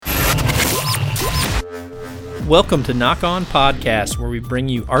Welcome to Nock On Podcast, where we bring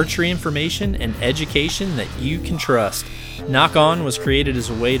you archery information and education that you can trust. Nock On was created as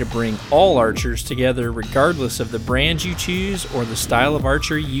a way to bring all archers together regardless of the brand you choose or the style of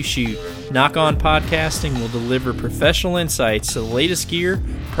archery you shoot. Nock On Podcasting will deliver professional insights to the latest gear,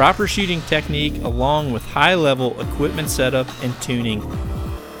 proper shooting technique, along with high-level equipment setup and tuning.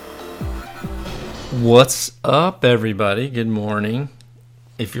 What's up, everybody? Good morning.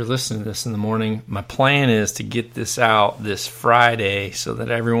 If you're listening to this in the morning, my plan is to get this out this Friday so that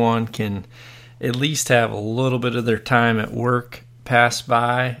everyone can at least have a little bit of their time at work pass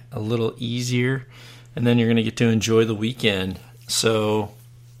by a little easier, and then you're going to get to enjoy the weekend. So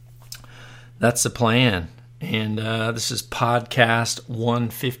that's the plan. And this is podcast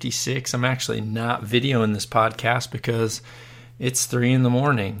 156. I'm actually not videoing this podcast because it's 3 in the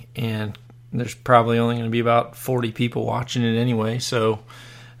morning, and there's probably only going to be about 40 people watching it anyway, so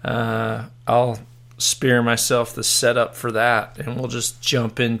I'll spare myself the setup for that, and we'll just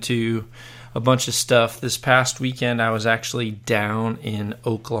jump into a bunch of stuff. This past weekend, I was actually down in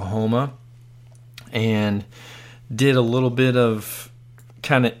Oklahoma and did a little bit of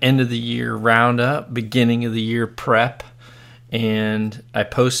kind of end of the year roundup, beginning of the year prep, and I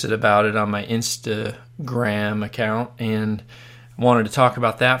posted about it on my Instagram account and wanted to talk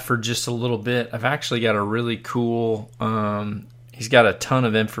about that for just a little bit. I've actually got a really cool he's got a ton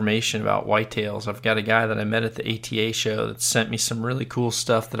of information about whitetails. I've got a guy that I met at the ATA show that sent me some really cool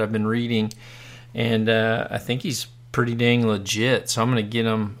stuff that I've been reading, and I think he's pretty dang legit. So I'm going to get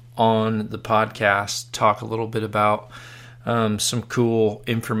him on the podcast, talk a little bit about some cool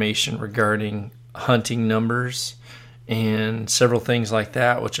information regarding hunting numbers and several things like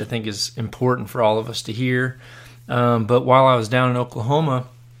that, which I think is important for all of us to hear. But while I was down in Oklahoma,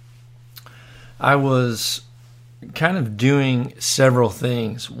 I was kind of doing several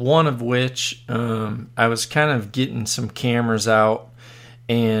things, one of which I was kind of getting some cameras out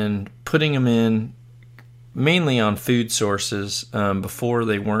and putting them in mainly on food sources. Before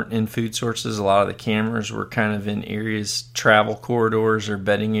they weren't in food sources, a lot of the cameras were kind of in areas, travel corridors or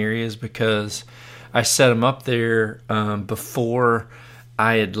bedding areas, because I set them up there before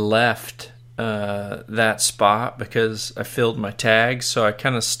I had left that spot because I filled my tags. So I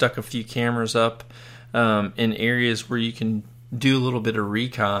kind of stuck a few cameras up in areas where you can do a little bit of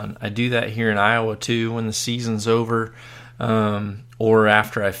recon. I do that here in Iowa too when the season's over, or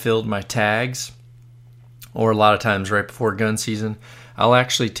after I filled my tags, or a lot of times right before gun season. I'll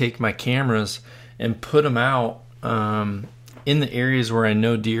actually take my cameras and put them out in the areas where I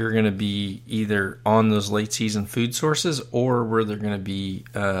know deer are going to be either on those late season food sources or where they're going to be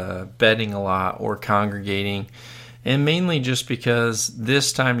bedding a lot or congregating. And mainly just because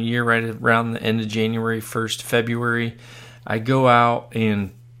this time of year, right around the end of January, 1st February, I go out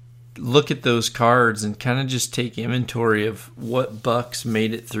and look at those cards and kind of just take inventory of what bucks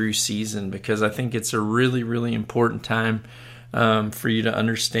made it through season, because I think it's a really, really important time for you to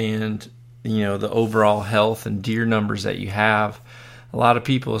understand, the overall health and deer numbers that you have. A lot of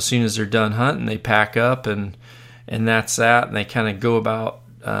people, as soon as they're done hunting, they pack up and that's that, and they kind of go about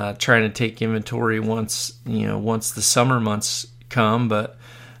trying to take inventory once the summer months come. But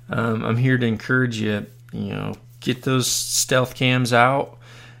I'm here to encourage you, get those stealth cams out,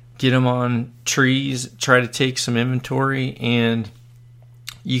 get them on trees, try to take some inventory, and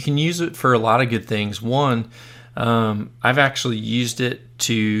you can use it for a lot of good things. One, I've actually used it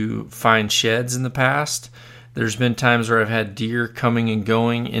to find sheds in the past. There's been times where I've had deer coming and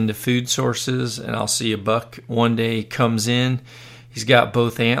going into food sources, and I'll see a buck one day comes in, he's got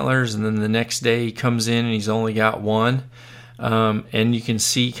both antlers, and then the next day he comes in and he's only got one. And you can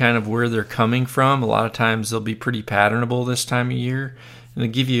see kind of where they're coming from. A lot of times they'll be pretty patternable this time of year, and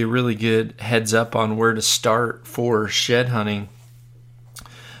they'll give you a really good heads up on where to start for shed hunting.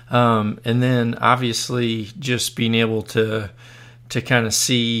 And then obviously just being able to kind of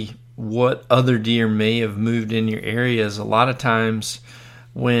see what other deer may have moved in your areas. A lot of times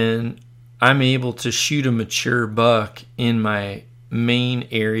when I'm able to shoot a mature buck in my main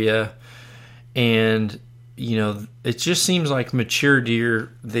area, and it just seems like mature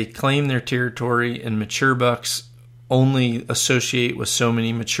deer, they claim their territory, and mature bucks only associate with so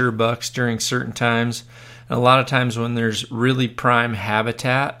many mature bucks during certain times. And a lot of times when there's really prime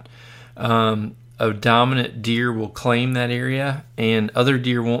habitat, a dominant deer will claim that area, and other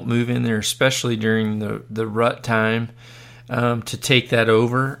deer won't move in there, especially during the rut time, to take that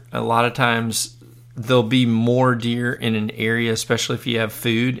over. A lot of times there'll be more deer in an area, especially if you have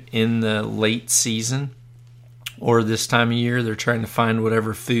food in the late season or this time of year. They're trying to find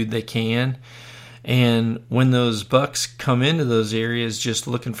whatever food they can, And when those bucks come into those areas just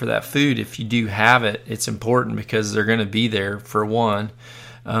looking for that food, if you do have it, it's important because they're going to be there, for one.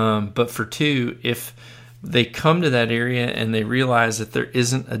 But for two, if they come to that area and they realize that there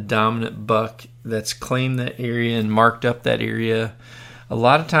isn't a dominant buck that's claimed that area and marked up that area, a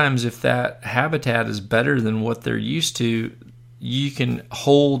lot of times if that habitat is better than what they're used to, you can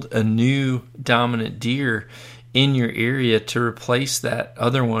hold a new dominant deer in your area to replace that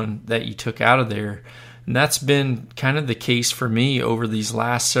other one that you took out of there. And that's been kind of the case for me over these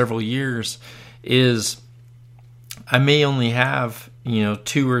last several years. Is I may only have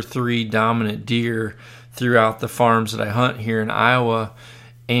 2 or 3 dominant deer throughout the farms that I hunt here in Iowa,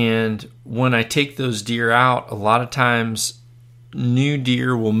 and when I take those deer out, a lot of times new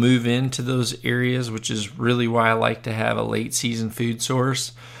deer will move into those areas, which is really why I like to have a late season food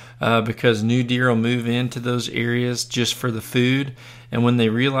source. Because new deer will move into those areas just for the food. And when they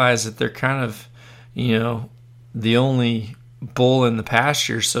realize that they're kind of, the only bull in the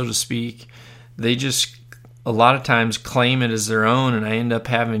pasture, so to speak, they just a lot of times claim it as their own. And I end up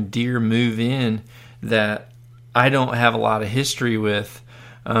having deer move in that I don't have a lot of history with.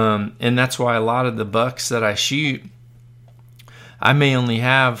 And that's why a lot of the bucks that I shoot, I may only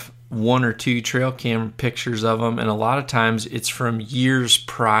have 1 or 2 trail cam pictures of them, and a lot of times it's from years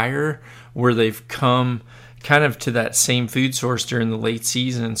prior where they've come kind of to that same food source during the late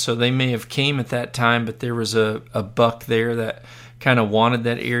season. So they may have came at that time, but there was a buck there that kind of wanted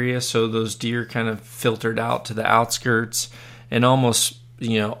that area, so those deer kind of filtered out to the outskirts and almost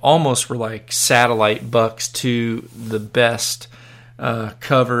were like satellite bucks to the best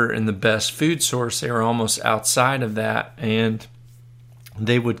cover and the best food source. They were almost outside of that, and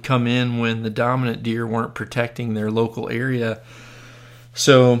they would come in when the dominant deer weren't protecting their local area.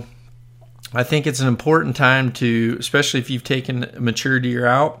 So I think it's an important time to, especially if you've taken mature deer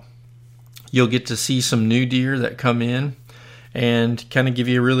out, you'll get to see some new deer that come in and kind of give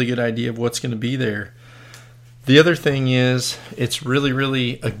you a really good idea of what's going to be there. The other thing is, it's really,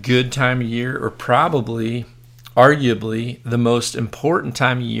 really a good time of year, or probably, arguably, the most important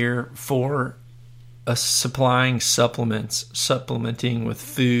time of year for supplying supplementing with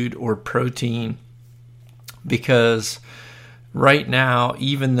food or protein, because right now,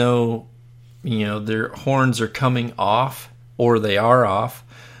 even though their horns are coming off, or they are off,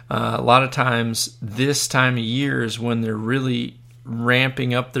 a lot of times this time of year is when they're really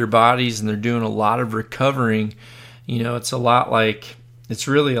ramping up their bodies and they're doing a lot of recovering. It's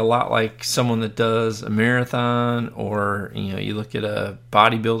really a lot like someone that does a marathon, or you look at a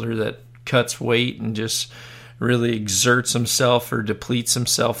bodybuilder that cuts weight and just really exerts himself or depletes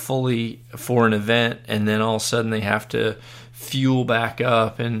himself fully for an event, and then all of a sudden they have to fuel back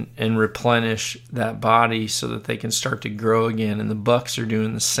up and replenish that body so that they can start to grow again. And the bucks are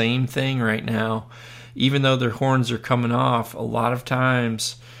doing the same thing right now. Even though their horns are coming off, a lot of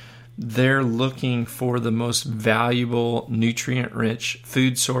times they're looking for the most valuable, nutrient-rich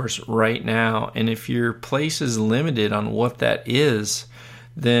food source right now. And if your place is limited on what that is,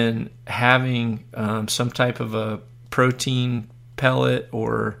 then having some type of a protein pellet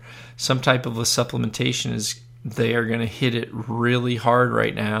or some type of a supplementation they are going to hit it really hard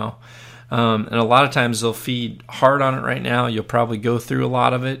right now. And a lot of times they'll feed hard on it right now. You'll probably go through a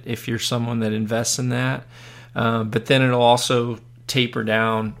lot of it if you're someone that invests in that. But then it'll also taper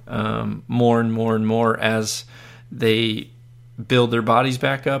down more and more and more as they build their bodies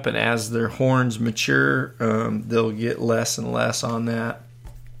back up, and as their horns mature, they'll get less and less on that.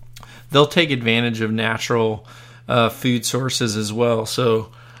 They'll take advantage of natural food sources as well.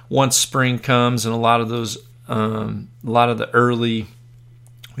 So once spring comes and a lot of the early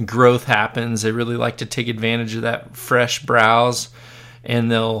growth happens, they really like to take advantage of that fresh browse,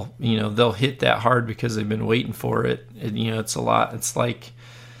 and they'll hit that hard because they've been waiting for it. It's a lot. It's like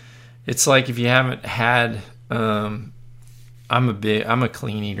if you haven't had. I'm a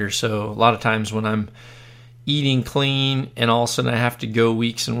clean eater, so a lot of times when I'm eating clean and all of a sudden I have to go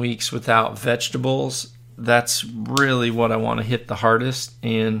weeks and weeks without vegetables, that's really what I want to hit the hardest.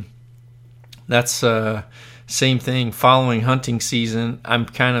 And that's same thing following hunting season. I'm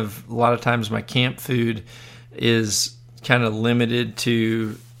kind of, a lot of times my camp food is kind of limited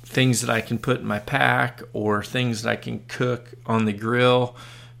to things that I can put in my pack or things that I can cook on the grill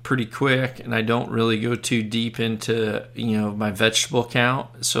pretty quick, and I don't really go too deep into my vegetable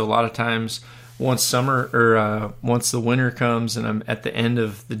count. So a lot of times once the winter comes and I'm at the end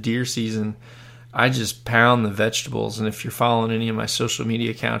of the deer season, I just pound the vegetables. And if you're following any of my social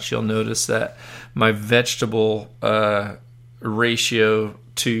media accounts, you'll notice that my vegetable ratio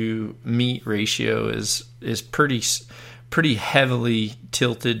to meat ratio is pretty heavily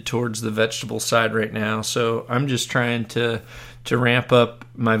tilted towards the vegetable side right now. So I'm just trying to ramp up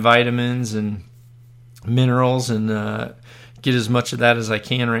my vitamins and minerals and get as much of that as I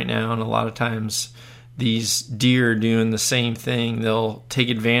can right now. And a lot of times these deer are doing the same thing. They'll take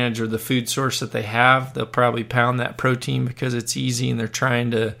advantage of the food source that they have. They'll probably pound that protein because it's easy and they're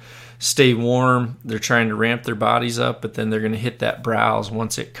trying to stay warm. They're trying to ramp their bodies up, but then they're going to hit that browse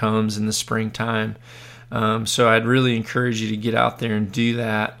once it comes in the springtime. So I'd really encourage you to get out there and do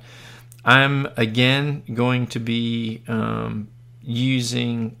that. I'm, again, going to be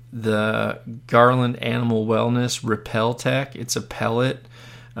using the Garland Animal Wellness Repel Tech. It's a pellet.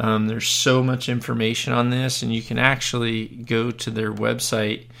 There's so much information on this, and you can actually go to their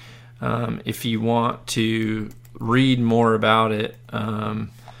website if you want to read more about it.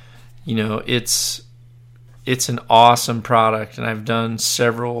 It's an awesome product, and I've done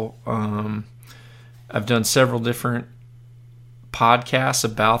several different podcasts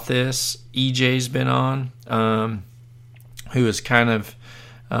about this. EJ's been on, who is kind of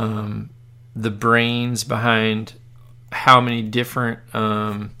the brains behind how many different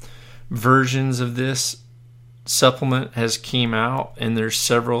versions of this supplement has came out, and there's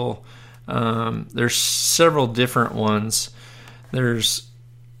several different ones. There's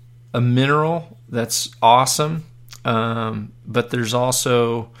a mineral that's awesome, but there's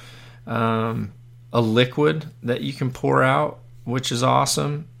also a liquid that you can pour out, which is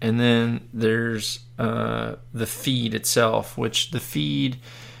awesome. And then there's the feed itself, which the feed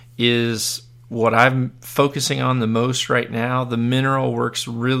is what I'm focusing on the most right now. The mineral works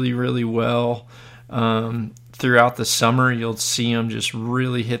really, really well. Throughout the summer, you'll see them just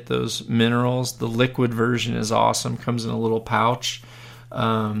really hit those minerals. The liquid version is awesome, comes in a little pouch.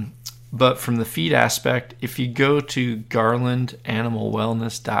 But from the feed aspect, if you go to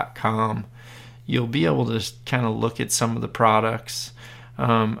garlandanimalwellness.com, you'll be able to kind of look at some of the products.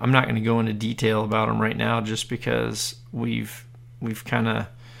 I'm not going to go into detail about them right now, just because we've kind of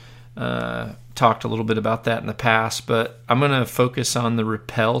talked a little bit about that in the past. But I'm going to focus on the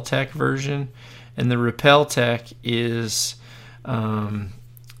Repel Tech version, and the Repel Tech is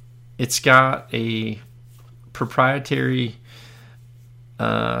it's got a proprietary.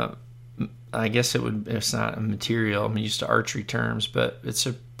 I guess it's not a material. I'm used to archery terms, but it's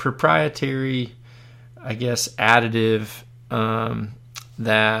a proprietary, I guess, additive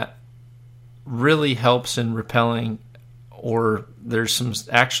that really helps in repelling. Or there's some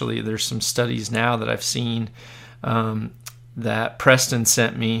studies now that I've seen that Preston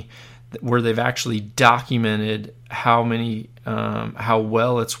sent me, where they've actually documented how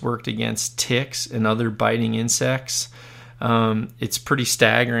well it's worked against ticks and other biting insects. It's pretty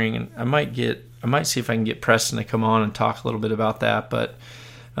staggering, and I might see if I can get Preston to come on and talk a little bit about that. But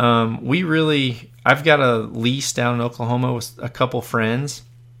I've got a lease down in Oklahoma with a couple friends,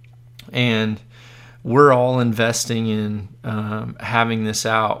 and we're all investing in having this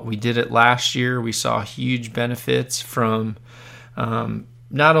out. We did it last year. We saw huge benefits from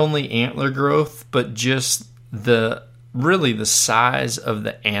not only antler growth, but just the size of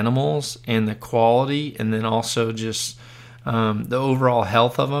the animals and the quality, and then also just the overall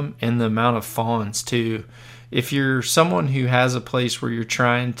health of them and the amount of fawns too. If you're someone who has a place where you're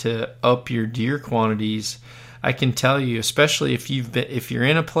trying to up your deer quantities, I can tell you, especially if you're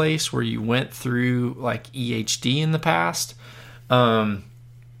in a place where you went through like EHD in the past,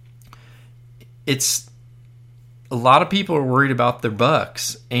 it's a lot of people are worried about their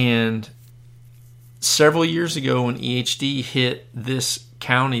bucks. And several years ago, when EHD hit this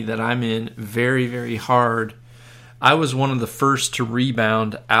county that I'm in very, very hard, I was one of the first to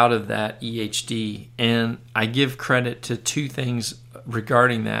rebound out of that EHD, and I give credit to two things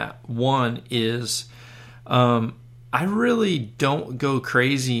regarding that. One is I really don't go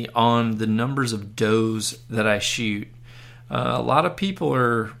crazy on the numbers of does that I shoot. A lot of people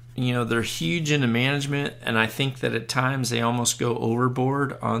are, they're huge into management, and I think that at times they almost go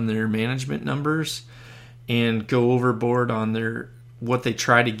overboard on their management numbers and go overboard on what they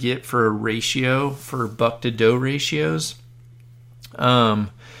try to get for a ratio, for buck to doe ratios.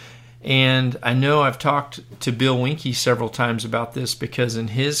 And I know I've talked to Bill Winke several times about this, because in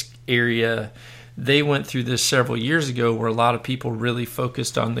his area, they went through this several years ago where a lot of people really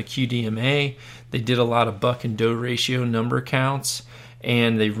focused on the QDMA. They did a lot of buck and doe ratio number counts,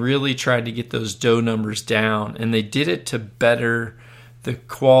 and they really tried to get those doe numbers down. And they did it to better the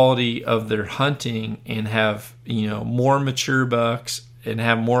quality of their hunting and have, more mature bucks and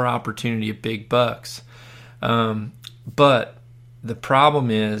have more opportunity at big bucks. But the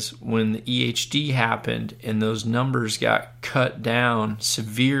problem is, when the EHD happened and those numbers got cut down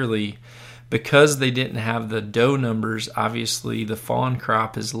severely because they didn't have the doe numbers, obviously the fawn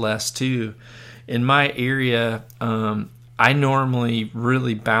crop is less too. In my area, I normally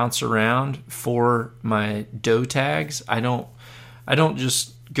really bounce around for my doe tags. I don't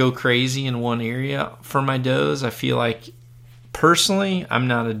just go crazy in one area for my does. I feel like, personally, I'm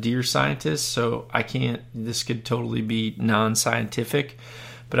not a deer scientist, so I can't, this could totally be non-scientific,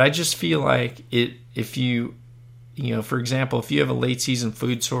 but I just feel like if you for example, if you have a late season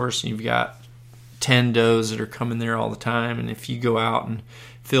food source and you've got 10 does that are coming there all the time, and if you go out and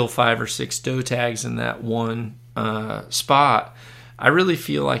fill 5 or 6 doe tags in that one spot, I really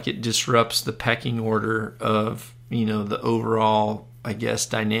feel like it disrupts the pecking order of, the overall, I guess,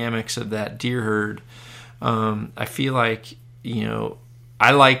 dynamics of that deer herd. I feel like,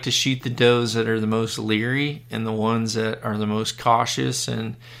 I like to shoot the does that are the most leery and the ones that are the most cautious.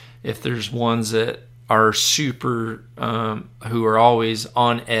 And if there's ones that are super, who are always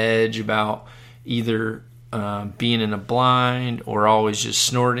on edge about either being in a blind or always just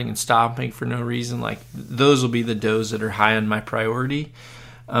snorting and stopping for no reason, like those will be the does that are high on my priority,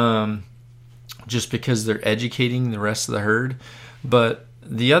 just because they're educating the rest of the herd. But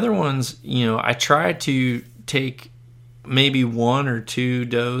the other ones, I try to take maybe 1 or 2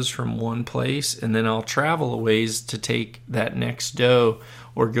 does from one place, and then I'll travel a ways to take that next doe,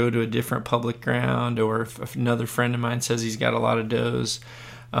 or go to a different public ground, or if another friend of mine says he's got a lot of does,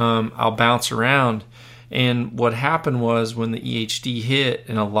 I'll bounce around. And what happened was, when the EHD hit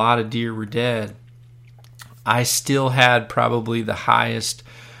and a lot of deer were dead, I still had probably the highest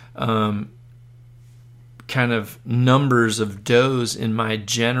kind of numbers of does in my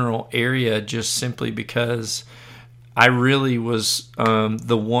general area, just simply because I really was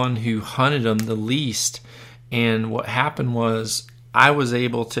the one who hunted them the least. And what happened was, I was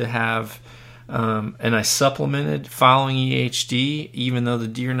able to have, and I supplemented following EHD, even though the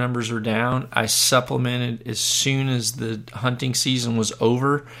deer numbers were down. I supplemented as soon as the hunting season was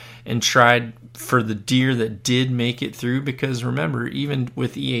over, and tried for the deer that did make it through. Because remember, even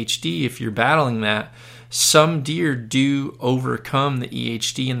with EHD, if you're battling that, some deer do overcome the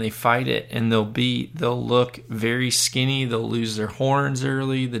EHD and they fight it, and they'll look very skinny. They'll lose their horns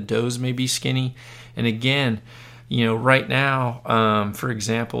early. The does may be skinny. And again, right now, for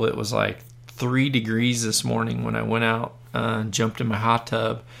example, it was like 3 degrees this morning when I went out and jumped in my hot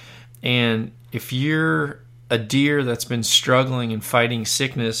tub. And if you're a deer that's been struggling and fighting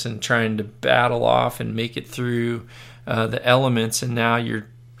sickness and trying to battle off and make it through the elements, and now you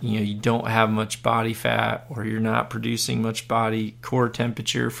don't have much body fat, or you're not producing much body core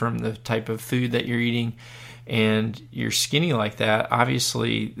temperature from the type of food that you're eating, and you're skinny like that,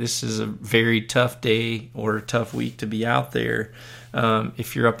 obviously this is a very tough day or a tough week to be out there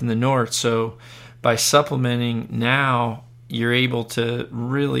if you're up in the north. So by supplementing now, you're able to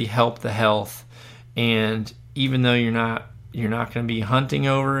really help the health. And even though you're not going to be hunting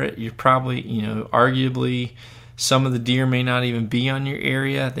over it, you're probably, arguably, some of the deer may not even be on your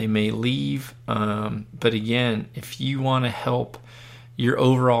area. They may leave. But again, if you want to help your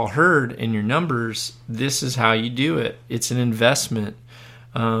overall herd and your numbers, this is how you do it. It's an investment.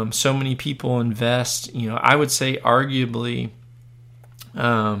 So many people invest, I would say arguably,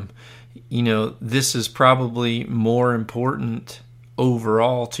 this is probably more important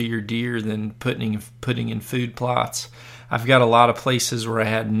overall to your deer than putting in food plots. I've got a lot of places where I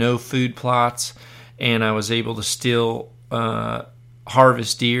had no food plots, and I was able to still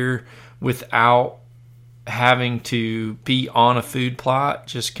harvest deer without having to be on a food plot,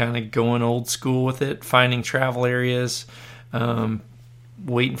 just kind of going old school with it, finding travel areas,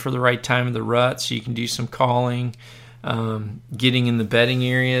 waiting for the right time of the rut so you can do some calling, getting in the bedding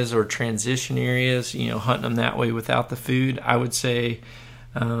areas or transition areas, hunting them that way without the food. I would say,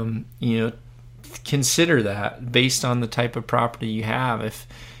 consider that based on the type of property you have.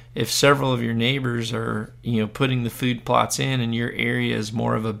 If several of your neighbors are, putting the food plots in, and your area is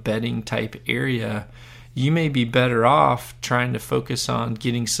more of a bedding type area, you may be better off trying to focus on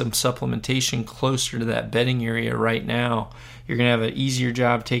getting some supplementation closer to that bedding area right now. You're going to have an easier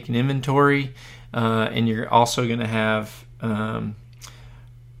job taking inventory, and you're also going to have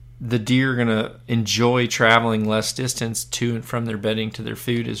the deer going to enjoy traveling less distance to and from their bedding to their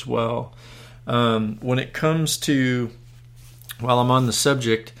food as well. When it comes to, while I'm on the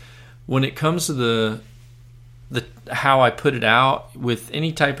subject, when it comes to the how I put it out with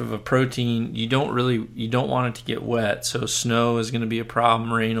any type of a protein, you don't want it to get wet. So snow is going to be a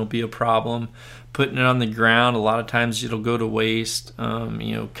problem. Rain will be a problem. Putting it on the ground, a lot of times it'll go to waste.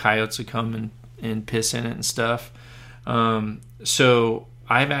 Coyotes will come and piss in it and stuff. So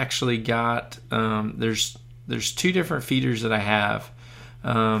I've actually got there's 2 different feeders that I have.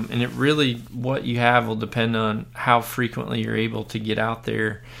 And it really, what you have will depend on how frequently you're able to get out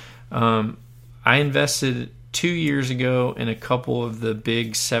there. I invested 2 years ago in a couple of the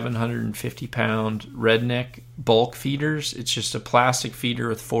big 750-pound redneck bulk feeders. It's just a plastic feeder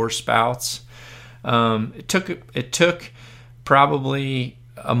with 4 spouts. It took probably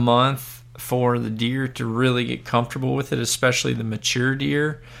a month for the deer to really get comfortable with it, especially the mature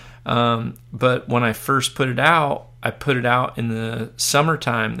deer. But when I first put it out, I put it out in the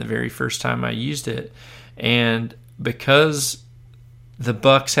summertime, the very first time I used it. And because the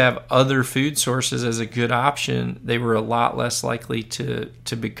bucks have other food sources as a good option, they were a lot less likely to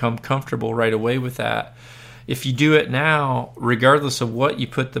become comfortable right away with that. If you do it now, regardless of what you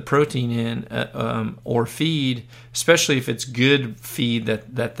put the protein in or feed, especially if it's good feed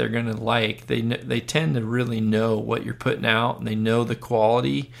that they're going to like, they tend to really know what you're putting out, and they know the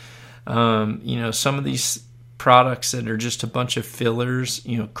quality. Some of these products that are just a bunch of fillers,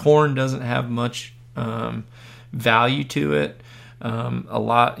 corn doesn't have much value to it. A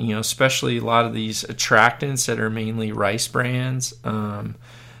lot, especially a lot of these attractants that are mainly rice brands,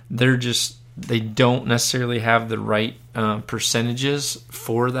 they don't necessarily have the right percentages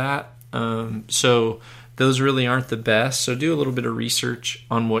for that. So those really aren't the best. So do a little bit of research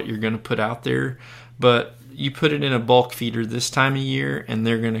on what you're going to put out there. But you put it in a bulk feeder this time of year, and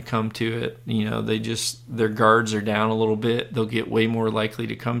they're going to come to it. Their guards are down a little bit. They'll get way more likely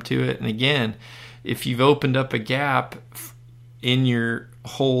to come to it. And again, if you've opened up a gap in your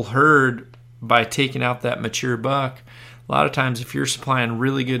whole herd by taking out that mature buck, a lot of times if you're supplying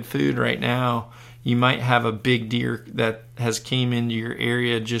really good food right now, you might have a big deer that has came into your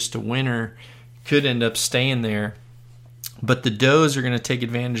area just a winter, could end up staying there. But the does are going to take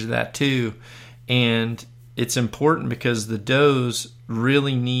advantage of that too. And it's important because the does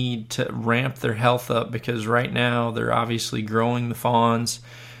really need to ramp their health up, because right now they're obviously growing the fawns,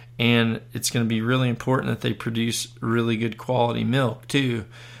 and it's going to be really important that they produce really good quality milk too.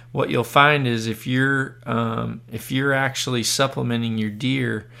 What you'll find is if you're actually supplementing your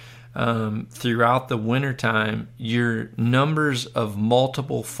deer throughout the wintertime, your numbers of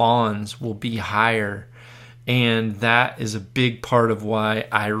multiple fawns will be higher. And that is a big part of why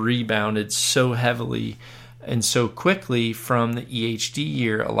I rebounded so heavily and so quickly from the EHD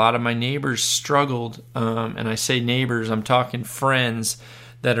year. A lot of my neighbors struggled, and I say neighbors, I'm talking friends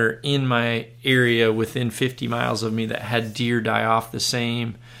that are in my area within 50 miles of me that had deer die off the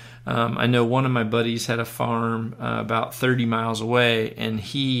same. I know one of my buddies had a farm about 30 miles away, and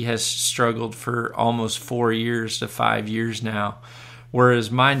he has struggled for almost 4 years to 5 years now.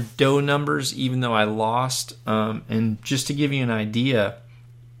 Whereas my doe numbers, even though I lost, and just to give you an idea,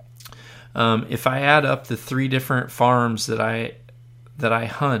 if I add up the 3 different farms that I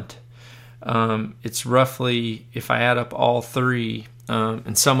hunt, it's roughly, if I add up all 3,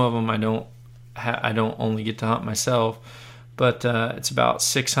 and some of them I don't only get to hunt myself, but it's about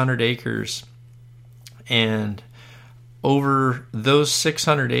 600 acres. And over those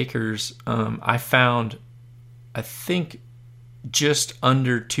 600 acres, I found, I think, just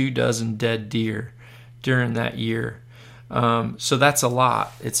under 24 dead deer during that year. So that's a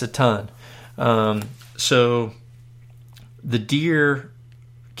lot. It's a ton. So the deer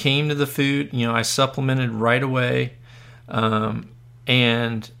came to the food. I supplemented right away,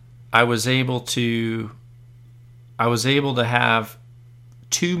 and I was able to have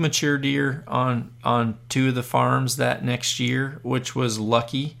 2 mature deer on 2 of the farms that next year, which was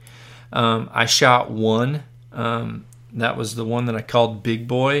lucky. I shot one. That was the one that I called Big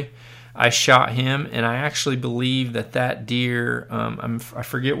Boy. I shot him, and I actually believe that deer, I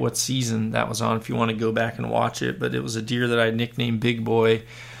forget what season that was on if you want to go back and watch it, but it was a deer that I nicknamed Big Boy.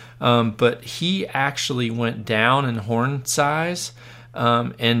 But he actually went down in horn size,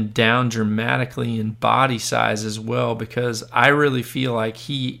 and down dramatically in body size as well, because I really feel like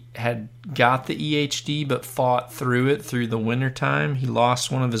he had got the EHD but fought through it through the wintertime. He lost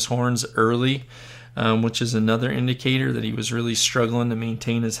one of his horns early, which is another indicator that he was really struggling to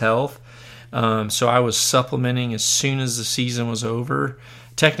maintain his health. So I was supplementing as soon as the season was over.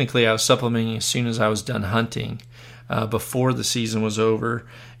 Technically, I was supplementing as soon as I was done hunting, before the season was over.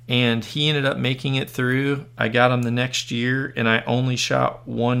 And he ended up making it through. I got him the next year, and I only shot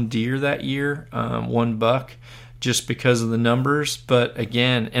 1 deer that year, 1 buck, just because of the numbers. But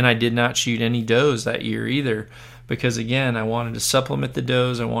again, and I did not shoot any does that year either, because again, I wanted to supplement the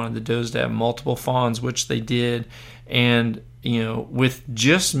does. I wanted the does to have multiple fawns, which they did. And, with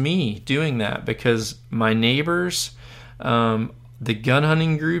just me doing that, because my neighbors, the gun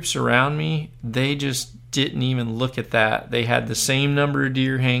hunting groups around me, they just didn't even look at that. They had the same number of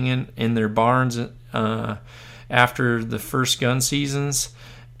deer hanging in their barns, and after the first gun seasons,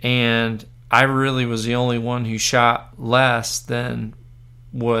 and I really was the only one who shot less than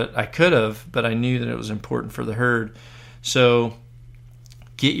what I could have, but I knew that it was important for the herd. So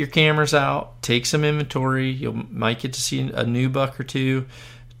get your cameras out, take some inventory. You might get to see a new buck or two.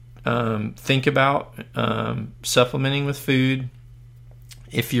 Think about supplementing with food.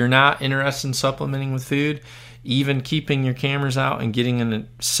 If you're not interested in supplementing with food, even keeping your cameras out and getting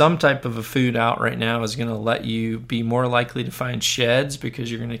some type of a food out right now is going to let you be more likely to find sheds, because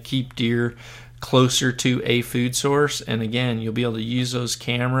you're going to keep deer closer to a food source. And again, you'll be able to use those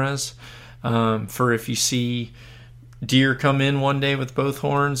cameras for if you see deer come in one day with both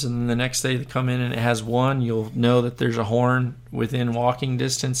horns and then the next day they come in and it has one, you'll know that there's a horn within walking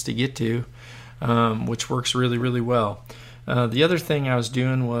distance to get to, which works really, really well. The other thing I was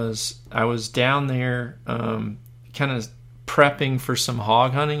doing was I was down there kind of prepping for some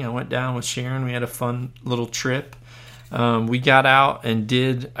hog hunting. I went down with Sharon. We had a fun little trip. We got out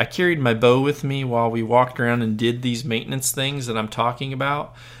and I carried my bow with me while we walked around and did these maintenance things that I'm talking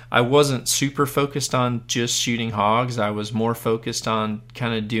about. I wasn't super focused on just shooting hogs. I was more focused on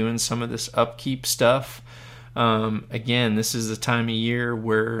kind of doing some of this upkeep stuff. Again, this is the time of year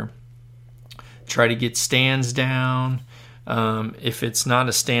where try to get stands down. If it's not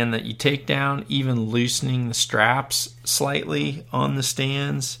a stand that you take down, even loosening the straps slightly on the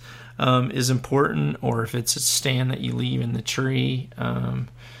stands is important. Or if it's a stand that you leave in the tree,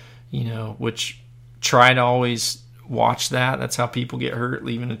 which try to always watch that. That's how people get hurt,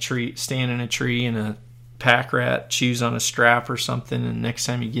 leaving a tree, stand in a tree, and a pack rat chews on a strap or something, and next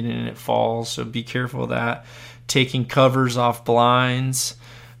time you get in it falls. So be careful of that. Taking covers off blinds.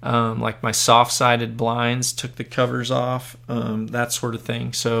 Like my soft-sided blinds, took the covers off, that sort of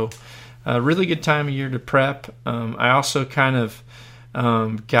thing. So a really good time of year to prep. I also kind of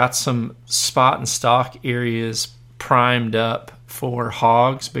got some spot and stock areas primed up for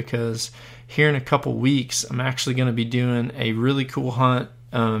hogs, because here in a couple weeks I'm actually going to be doing a really cool hunt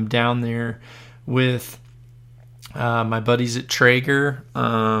down there with my buddies at Traeger,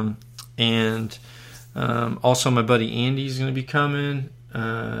 and also my buddy Andy's going to be coming.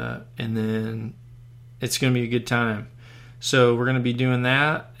 And then it's going to be a good time. So we're going to be doing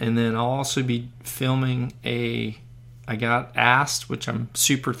that. And then I'll also be filming I got asked, which I'm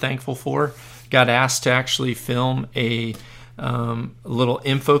super thankful for, got asked to actually film a little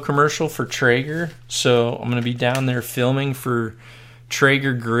info commercial for Traeger. So I'm going to be down there filming for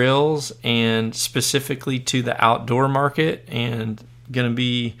Traeger grills, and specifically to the outdoor market, and going to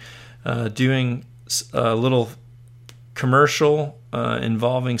be doing a little commercial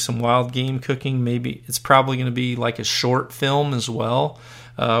involving some wild game cooking. Maybe it's probably going to be like a short film as well,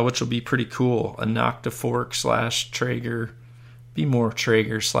 which will be pretty cool. A Knock-to-Fork / Traeger, be more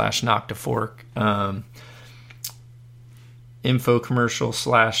Traeger / Knock-to-Fork info commercial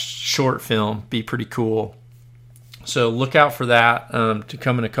 / short film, be pretty cool. So look out for that to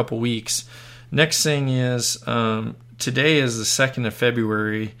come in a couple weeks. Next thing is today is the 2nd of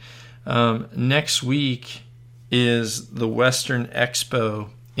February. Next week is the Western Expo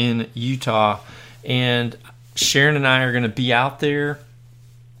in Utah, and Sharon and I are going to be out there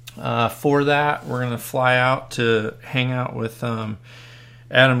for that. We're going to fly out to hang out with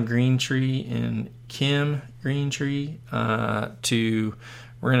Adam Greentree and Kim Greentree.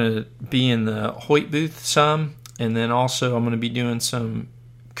 We're going to be in the Hoyt booth some, and then also I'm going to be doing some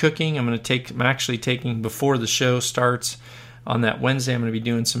cooking. I'm actually taking, before the show starts on that Wednesday, I'm going to be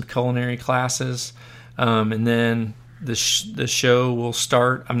doing some culinary classes. And then the show will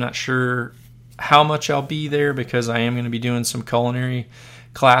start. I'm not sure how much I'll be there, because I am going to be doing some culinary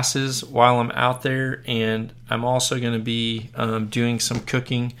classes while I'm out there. And I'm also going to be doing some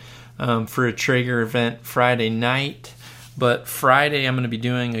cooking for a Traeger event Friday night. But Friday I'm going to be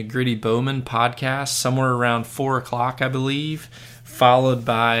doing a Gritty Bowman podcast somewhere around 4 o'clock, I believe, followed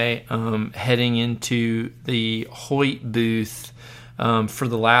by heading into the Hoyt booth for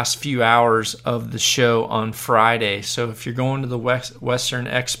the last few hours of the show on Friday. So if you're going to the Western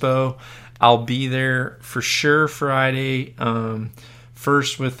Expo, I'll be there for sure Friday,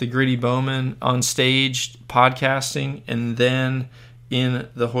 first with the Gritty Bowman on stage podcasting, and then in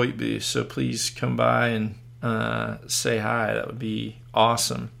the Hoyt booth. So please come by and say hi. That would be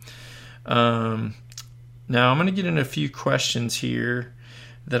awesome. Now I'm going to get into a few questions here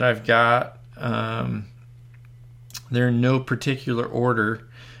that I've got. They're in no particular order,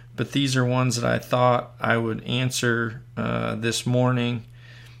 but these are ones that I thought I would answer this morning,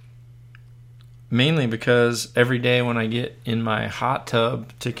 mainly because every day when I get in my hot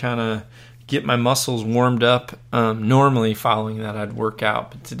tub to kind of get my muscles warmed up, normally following that I'd work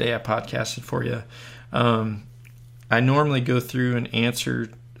out, but today I podcasted for you. I normally go through and answer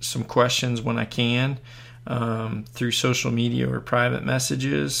some questions when I can through social media or private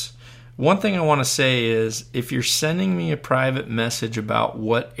messages. One thing I want to say is if you're sending me a private message about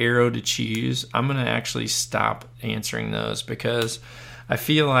what arrow to choose, I'm going to actually stop answering those, because I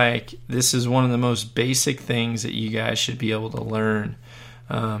feel like this is one of the most basic things that you guys should be able to learn.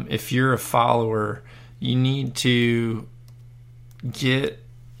 If you're a follower, you need to get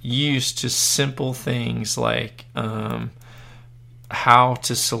used to simple things like how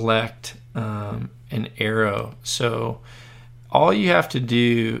to select an arrow. So all you have to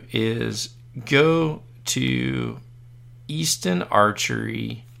do is go to Easton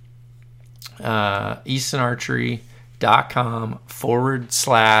Archery,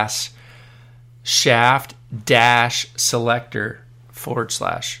 eastonarchery.com/shaft-selector/.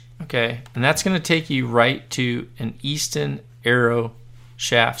 Okay, and that's going to take you right to an Easton arrow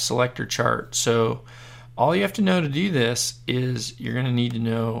shaft selector chart. So all you have to know to do this is you're going to need to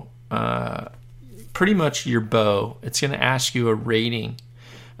know pretty much your bow. It's going to ask you a rating,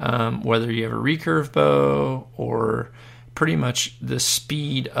 whether you have a recurve bow or pretty much the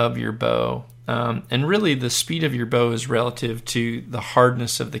speed of your bow. And really the speed of your bow is relative to the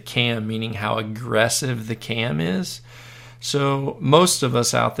hardness of the cam, meaning how aggressive the cam is. So most of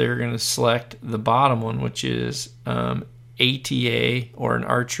us out there are going to select the bottom one, which is ATA, or an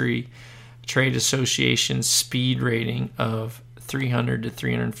Archery Trade Association speed rating of 300 to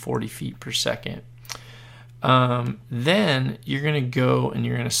 340 feet per second. Then you're going to go and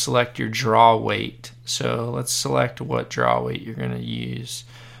you're going to select your draw weight. So let's select what draw weight you're going to use.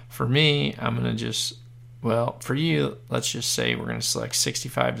 For me, I'm going to just, for you, let's just say we're going to select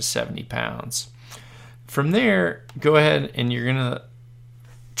 65 to 70 pounds. From there, go ahead and you're going to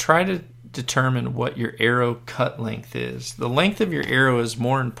try to determine what your arrow cut length is. The length of your arrow is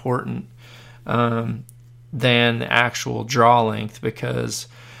more important than the actual draw length, because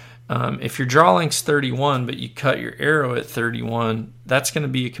if your draw length's 31 but you cut your arrow at 31, that's going to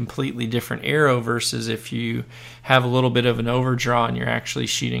be a completely different arrow versus if you have a little bit of an overdraw and you're actually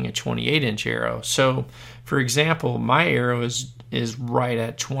shooting a 28-inch arrow. So, for example, my arrow is right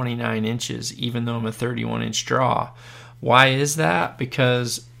at 29 inches, even though I'm a 31-inch draw. Why is that?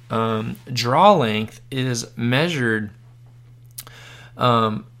 Because draw length is measured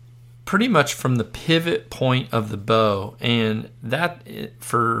pretty much from the pivot point of the bow, and that,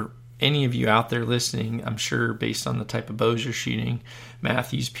 for any of you out there listening, I'm sure based on the type of bows you're shooting,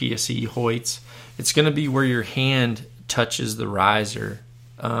 Matthews, PSE, Hoyts, it's going to be where your hand touches the riser.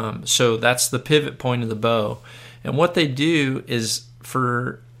 So that's the pivot point of the bow. And what they do is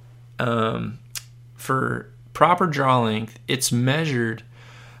for proper draw length, it's measured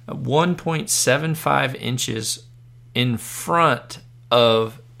 1.75 inches in front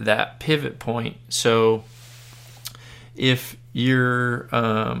of that pivot point. So if your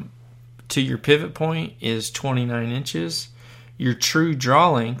to your pivot point is 29 inches, your true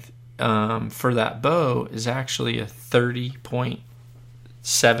draw length for that bow is actually a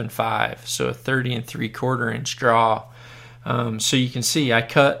 30.75, so a 30 3/4 inch draw. So you can see I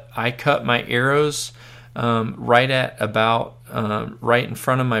cut my arrows right at about right in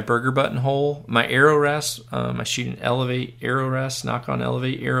front of my burger button hole. My arrow rest, I shoot an elevate arrow rest, knock on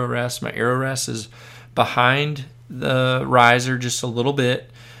elevate arrow rest. My arrow rest is behind the riser just a little bit,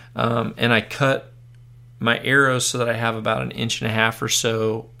 and I cut my arrows so that I have about 1.5 inches or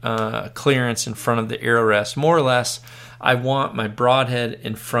so clearance in front of the arrow rest. More or less, I want my broadhead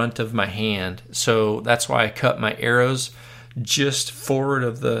in front of my hand, so that's why I cut my arrows just forward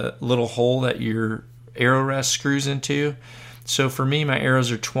of the little hole that your arrow rest screws into. So for me, my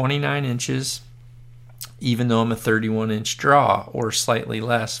arrows are 29 inches, even though I'm a 31-inch draw, or slightly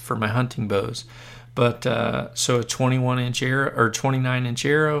less for my hunting bows. But so a 21-inch arrow or 29-inch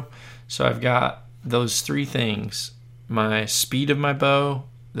arrow. So I've got those three things: my speed of my bow,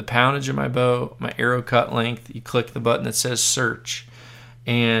 the poundage of my bow, my arrow cut length. You click the button that says search,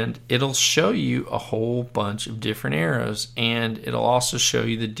 and it'll show you a whole bunch of different arrows, and it'll also show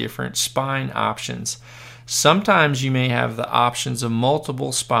you the different spine options. Sometimes you may have the options of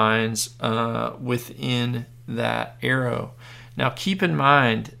multiple spines within that arrow. Now keep in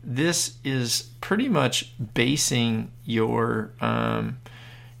mind, this is pretty much basing your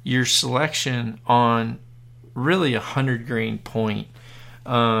selection on really 100 grain point,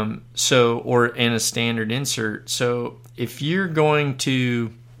 and a standard insert. So if you're going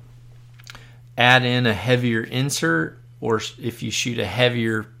to add in a heavier insert, or if you shoot a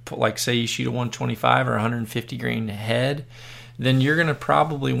heavier, like say you shoot a 125 or 150 grain head, then you're going to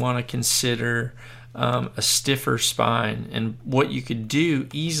probably want to consider a stiffer spine. And what you could do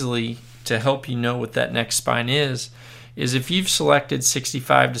easily to help you know what that next spine is if you've selected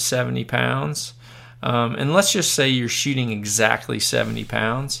 65 to 70 pounds, and let's just say you're shooting exactly 70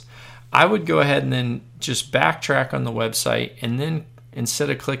 pounds, I would go ahead and then just backtrack on the website, and then instead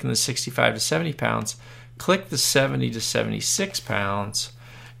of clicking the 65 to 70 pounds, click the 70 to 76 pounds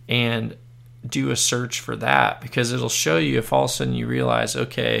and do a search for that, because it'll show you if all of a sudden you realize,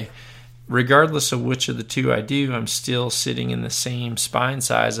 okay, regardless of which of the two I do, I'm still sitting in the same spine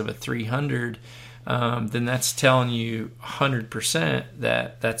size of a 300, then that's telling you 100%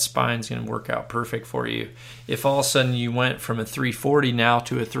 that spine's going to work out perfect for you. If all of a sudden you went from a 340 now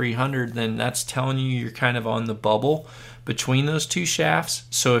to a 300, then that's telling you you're kind of on the bubble between those two shafts.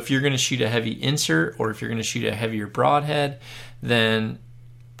 So if you're going to shoot a heavy insert, or if you're going to shoot a heavier broadhead, then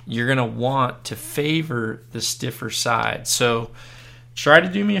you're going to want to favor the stiffer side. So try to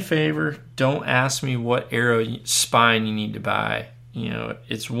do me a favor. Don't ask me what arrow spine you need to buy.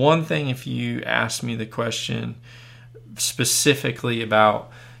 It's one thing if you ask me the question specifically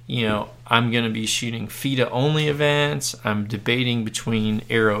about, I'm going to be shooting FITA only events. I'm debating between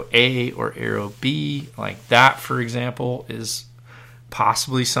arrow A or arrow B. Like that, for example, is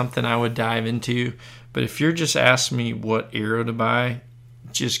possibly something I would dive into. But if you're just asking me what arrow to buy,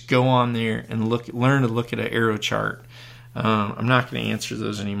 just go on there and learn to look at an arrow chart. I'm not going to answer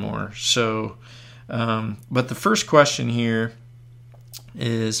those anymore. So, but the first question here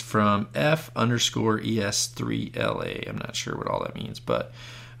is from F_ES3LA. I'm not sure what all that means, but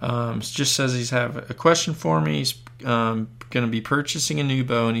it just says he's have a question for me. He's going to be purchasing a new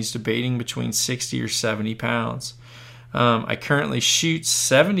bow, and he's debating between 60 or 70 pounds. I currently shoot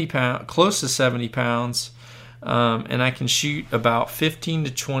 70 pounds, close to 70 pounds, and I can shoot about 15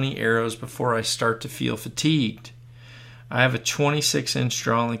 to 20 arrows before I start to feel fatigued. I have a 26-inch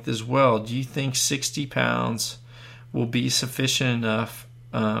draw length as well. Do you think 60 pounds will be sufficient enough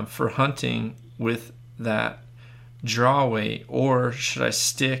for hunting with that draw weight, or should I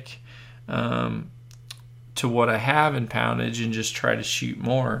stick to what I have in poundage and just try to shoot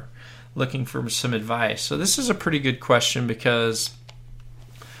more? Looking for some advice. So this is a pretty good question, because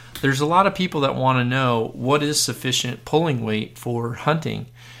there's a lot of people that want to know what is sufficient pulling weight for hunting.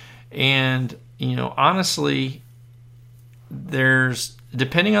 And, honestly, there's,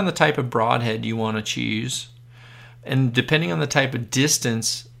 depending on the type of broadhead you want to choose, and depending on the type of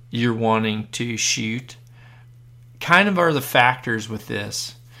distance you're wanting to shoot, kind of are the factors with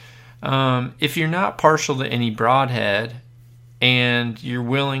this. If you're not partial to any broadhead and you're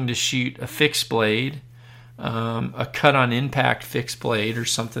willing to shoot a fixed blade, a cut on impact fixed blade, or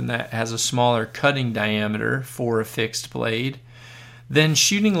something that has a smaller cutting diameter for a fixed blade, then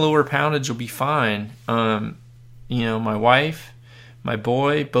shooting lower poundage will be fine. My wife, my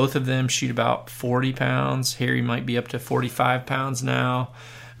boy, both of them shoot about 40 pounds. Harry might be up to 45 pounds now.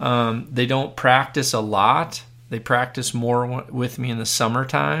 They don't practice a lot. They practice more with me in the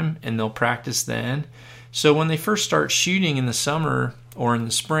summertime, and they'll practice then. So when they first start shooting in the summer or in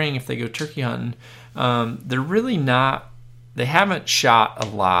the spring, if they go turkey hunting, they haven't shot a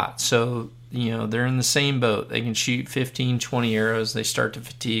lot. So, they're in the same boat. They can shoot 15, 20 arrows. They start to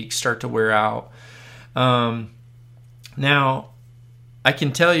fatigue, start to wear out. Now, I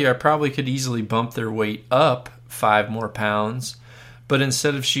can tell you I probably could easily bump their weight up 5 more pounds, but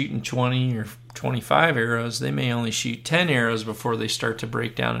instead of shooting 20 or 25 arrows, they may only shoot 10 arrows before they start to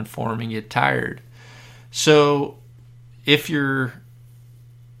break down and form and get tired. So if you're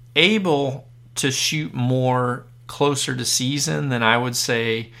able to shoot more closer to season, then I would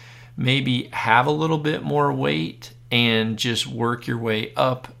say maybe have a little bit more weight and just work your way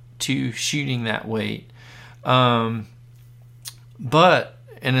up to shooting that weight. But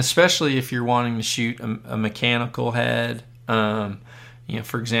especially if you're wanting to shoot a mechanical head,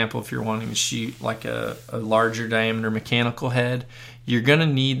 for example, if you're wanting to shoot like a larger diameter mechanical head, you're going to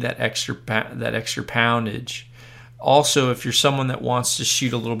need that extra poundage. Also, if you're someone that wants to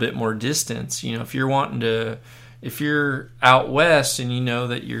shoot a little bit more distance, if you're out west and you know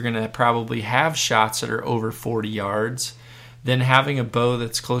that you're going to probably have shots that are over 40 yards, then having a bow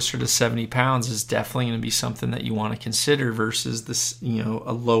that's closer to 70 pounds is definitely going to be something that you want to consider versus this,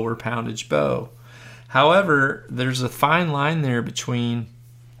 a lower poundage bow. However, there's a fine line there between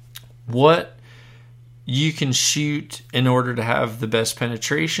what you can shoot in order to have the best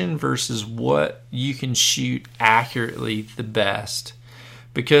penetration versus what you can shoot accurately the best.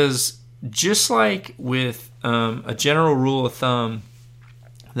 Because just like with a general rule of thumb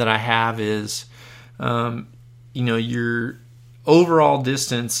that I have is, your overall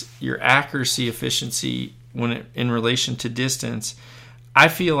distance, your accuracy efficiency in relation to distance, I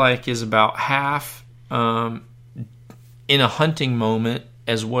feel like is about half in a hunting moment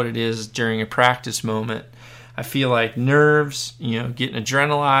as what it is during a practice moment. I feel like nerves, getting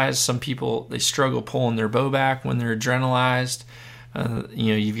adrenalized. Some people, they struggle pulling their bow back when they're adrenalized.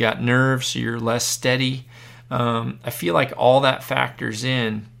 You've got nerves, so you're less steady. I feel like all that factors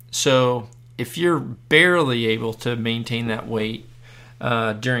in. So if you're barely able to maintain that weight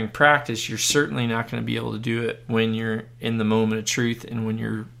during practice, you're certainly not going to be able to do it when you're in the moment of truth and when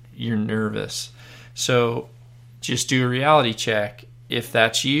you're nervous. So just do a reality check. If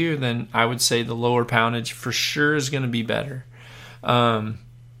that's you, then I would say the lower poundage for sure is going to be better.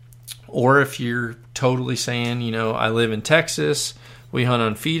 Or if you're totally saying, I live in Texas, we hunt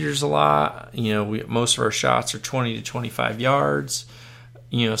on feeders a lot, most of our shots are 20 to 25 yards,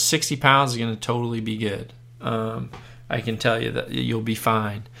 60 pounds is going to totally be good. I can tell you that you'll be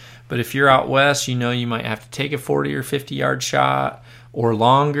fine. But if you're out west, you might have to take a 40 or 50 yard shot or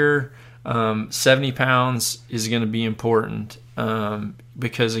longer. 70 pounds is going to be important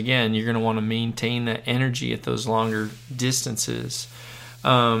because, again, you're going to want to maintain that energy at those longer distances.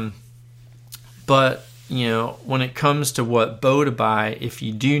 But, when it comes to what bow to buy, if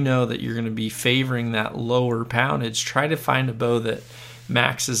you do know that you're going to be favoring that lower poundage, try to find a bow that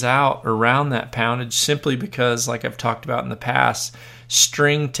maxes out around that poundage, simply because, like I've talked about in the past,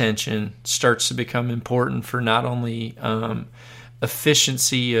 string tension starts to become important for not only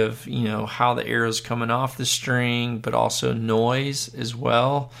efficiency of how the arrow's coming off the string, but also noise as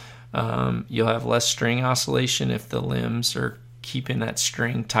well. You'll have less string oscillation if the limbs are keeping that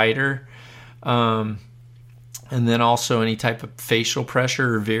string tighter. And then also any type of facial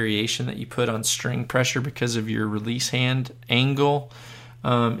pressure or variation that you put on string pressure because of your release hand angle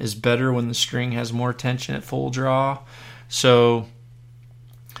is better when the string has more tension at full draw. So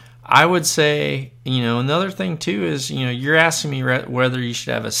I would say, another thing too is, you're asking me whether you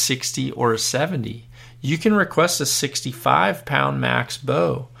should have a 60 or a 70. You can request a 65 pound max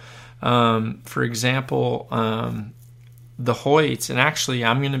bow. For example, the Hoyts, and actually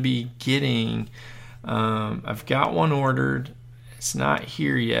I'm going to be getting, I've got one ordered. It's not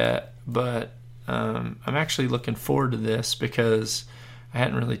here yet, but I'm actually looking forward to this because I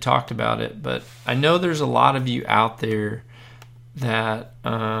hadn't really talked about it. But I know there's a lot of you out there that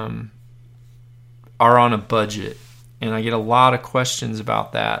are on a budget, and I get a lot of questions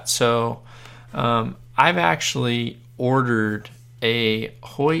about that. So I've actually ordered a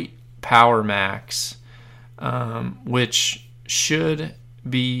Hoyt Power Max, which should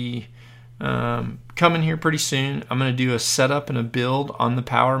be coming here pretty soon. I'm going to do a setup and a build on the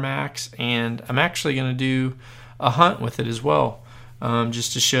Power Max, and I'm actually going to do a hunt with it as well.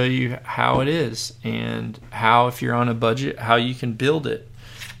 Just to show you how it is and how, if you're on a budget, how you can build it.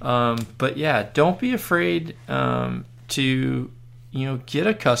 But yeah, don't be afraid to get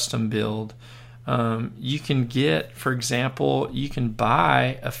a custom build. You can get, for example, you can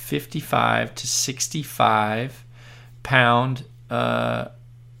buy a 55 to 65 pound bow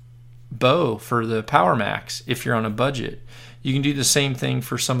for the Power Max if you're on a budget. You can do the same thing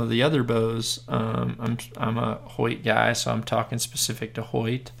for some of the other bows. I'm a Hoyt guy, so I'm talking specific to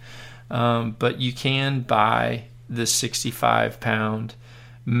Hoyt. But you can buy the 65 pound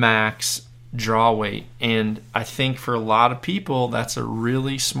max draw weight. And I think for a lot of people, that's a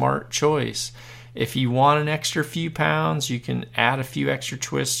really smart choice. If you want an extra few pounds, you can add a few extra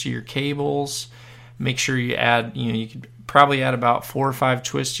twists to your cables. Make sure you add, you could probably add about 4 or 5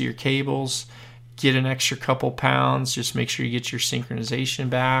 twists to your cables. Get an extra couple pounds. Just make sure you get your synchronization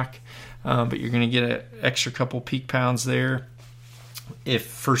back. But you're going to get an extra couple peak pounds there. If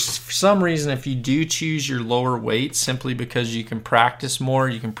for some reason, if you do choose your lower weight simply because you can practice more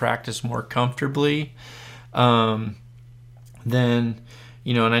comfortably, then,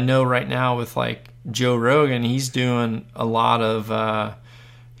 and I know right now with like Joe Rogan, he's doing a lot of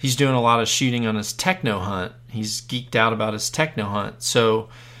shooting on his techno hunt. He's geeked out about his techno hunt. So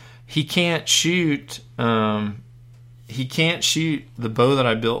he can't shoot the bow that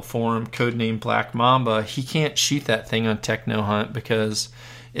I built for him, codenamed Black Mamba. He can't shoot that thing on Techno Hunt because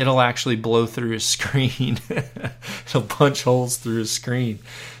it'll actually blow through his screen. It'll punch holes through his screen.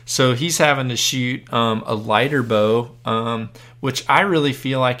 So he's having to shoot a lighter bow, which I really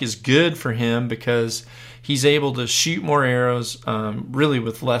feel like is good for him because he's able to shoot more arrows really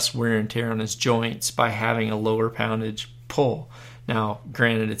with less wear and tear on his joints by having a lower poundage pull. Now,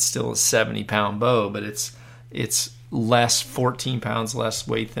 granted, it's still a 70-pound bow, but it's less, 14 pounds less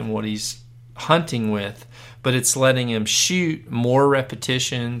weight than what he's hunting with. But it's letting him shoot more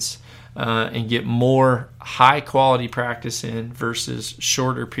repetitions and get more high-quality practice in versus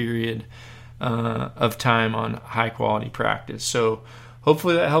shorter period of time on high-quality practice. So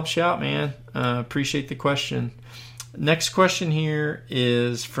hopefully that helps you out, man. Appreciate the question. Next question here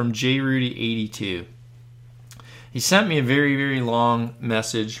is from JRudy82. He sent me a very, very long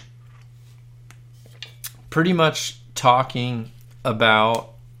message, pretty much talking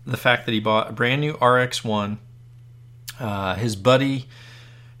about the fact that he bought a brand new RX-1. His buddy,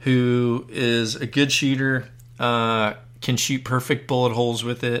 who is a good shooter, can shoot perfect bullet holes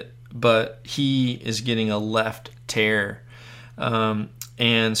with it, but he is getting a left tear.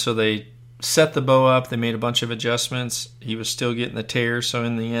 And so they set the bow up. They made a bunch of adjustments. He was still getting the tear, so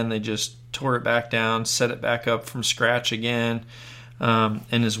in the end they just tore it back down, set it back up from scratch again.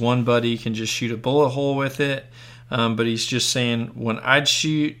 And his one buddy can just shoot a bullet hole with it. But he's just saying, when I'd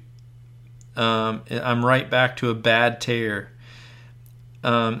shoot, I'm right back to a bad tear.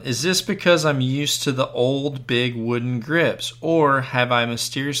 Is this because I'm used to the old big wooden grips, or have I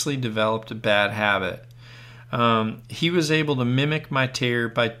mysteriously developed a bad habit? He was able to mimic my tear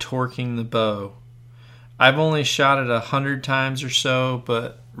by torquing the bow. I've only shot it 100 times or so,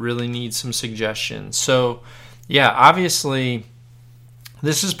 but really need some suggestions. So, yeah, obviously,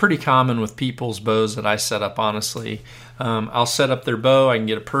 this is pretty common with people's bows that I set up, honestly. I'll set up their bow, I can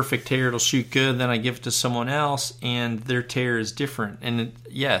get a perfect tear, it'll shoot good, then I give it to someone else, and their tear is different. And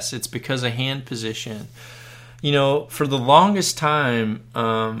yes, it's because of hand position. You know, for the longest time,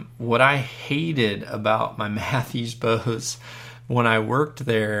 what I hated about my Mathews bows when I worked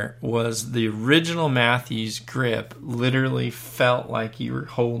there was the original Mathews grip literally felt like you were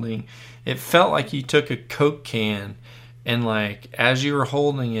holding, it felt like you took a Coke can and, like, as you were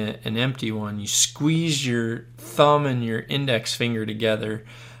holding it, an empty one, you squeezed your thumb and your index finger together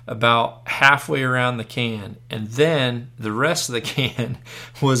about halfway around the can, and then the rest of the can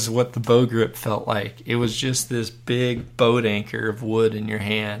was what the bow grip felt like. It was just this big boat anchor of wood in your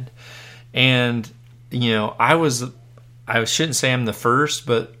hand. And, you know, I shouldn't say I'm the first,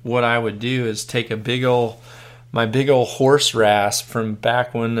 but what I would do is take my big old horse rasp from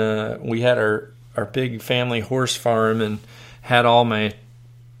back when we had our big family horse farm and had all my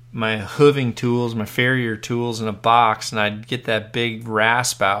hooving tools, my farrier tools in a box, and I'd get that big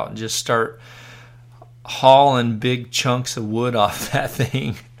rasp out and just start hauling big chunks of wood off that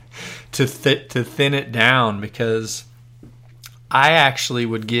thing to thin it down, because I actually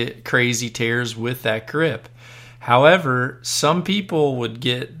would get crazy tears with that grip. However, some people would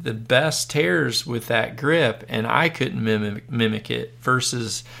get the best tears with that grip, and I couldn't mimic it,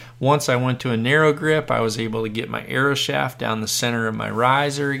 versus once I went to a narrow grip, I was able to get my arrow shaft down the center of my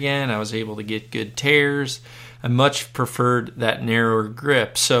riser again. I was able to get good tears. I much preferred that narrower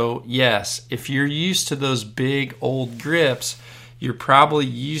grip. So yes, if you're used to those big old grips, you're probably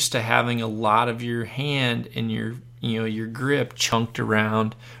used to having a lot of your hand and your grip chunked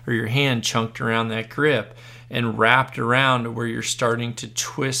around, or your hand chunked around that grip and wrapped around to where you're starting to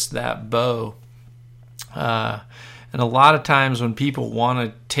twist that bow. And a lot of times when people want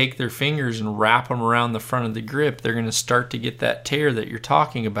to take their fingers and wrap them around the front of the grip, they're going to start to get that tear that you're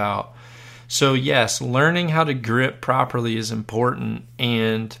talking about. So yes, learning how to grip properly is important.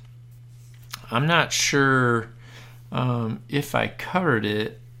 And I'm not sure if I covered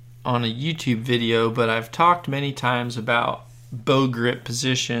it on a YouTube video, but I've talked many times about bow grip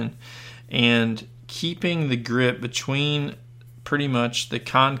position and keeping the grip between pretty much the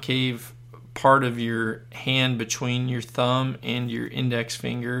concave part of your hand between your thumb and your index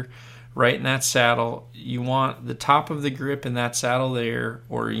finger right in that saddle. You want the top of the grip in that saddle there,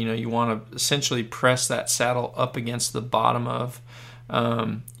 or you want to essentially press that saddle up against the bottom of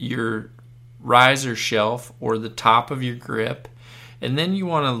your riser shelf or the top of your grip, and then you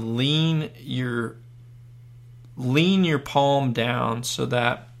want to lean your palm down so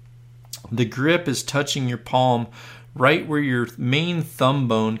that the grip is touching your palm right where your main thumb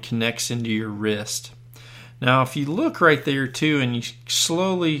bone connects into your wrist. Now, if you look right there too, and you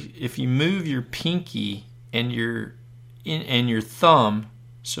slowly, if you move your pinky and your thumb,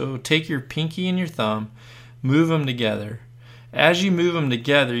 so take your pinky and your thumb, move them together. As you move them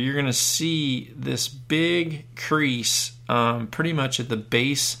together, you're going to see this big crease pretty much at the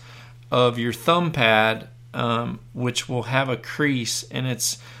base of your thumb pad, which will have a crease, and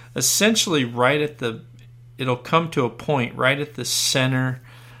it's essentially it'll come to a point right at the center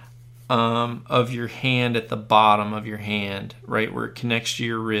of your hand, at the bottom of your hand, right where it connects to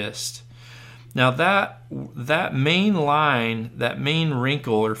your wrist. Now that main line, that main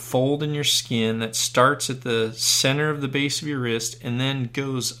wrinkle or fold in your skin that starts at the center of the base of your wrist and then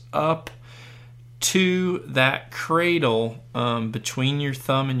goes up to that cradle between your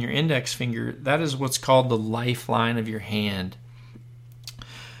thumb and your index finger, that is what's called the lifeline of your hand.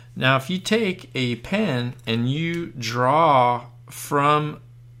 Now, if you take a pen and you draw from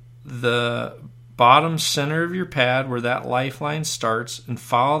the bottom center of your pad where that lifeline starts and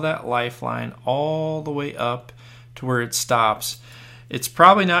follow that lifeline all the way up to where it stops. It's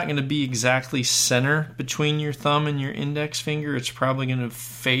probably not going to be exactly center between your thumb and your index finger. It's probably going to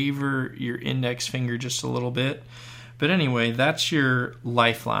favor your index finger just a little bit. But anyway, that's your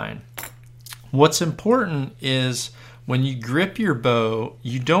lifeline. What's important is when you grip your bow,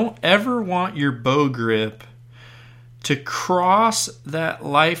 you don't ever want your bow grip to cross that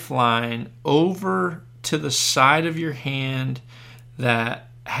lifeline over to the side of your hand that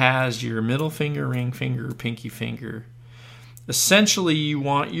has your middle finger, ring finger, or pinky finger. Essentially, you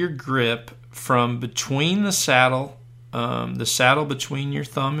want your grip from between the saddle between your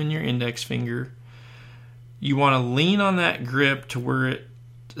thumb and your index finger. You want to lean on that grip to where it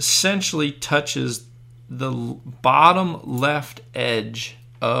essentially touches the bottom left edge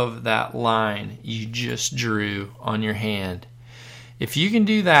of that line you just drew on your hand. If you can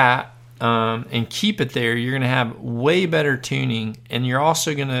do that and keep it there, you're going to have way better tuning, and you're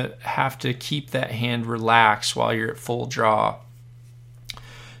also going to have to keep that hand relaxed while you're at full draw.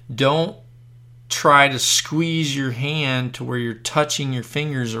 Don't try to squeeze your hand to where you're touching your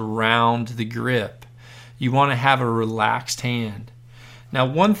fingers around the grip. You want to have a relaxed hand. Now,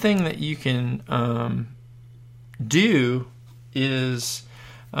 one thing that you can do is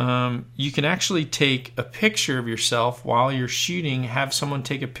you can actually take a picture of yourself while you're shooting, have someone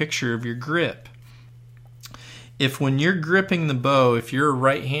take a picture of your grip. If when you're gripping the bow, if you're a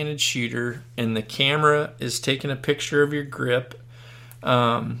right-handed shooter and the camera is taking a picture of your grip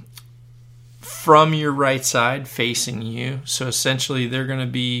from your right side facing you, so essentially they're going to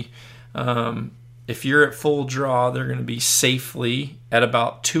be, if you're at full draw, they're going to be safely at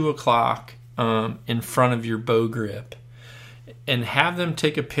about 2 o'clock in front of your bow grip, and have them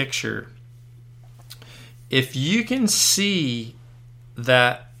take a picture. If you can see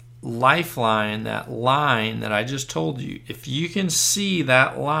that lifeline, that line that I just told you, if you can see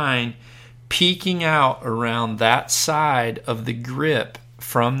that line peeking out around that side of the grip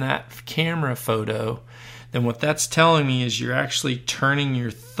from that camera photo, then what that's telling me is you're actually turning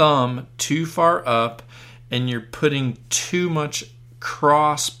your thumb too far up and you're putting too much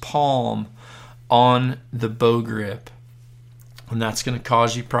cross palm on the bow grip, and that's going to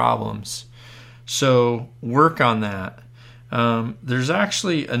cause you problems. So work on that. There's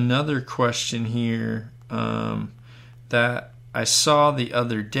actually another question here that I saw the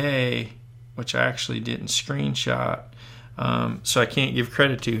other day, which I actually didn't screenshot, so I can't give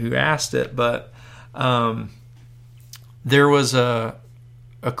credit to who asked it, but there was a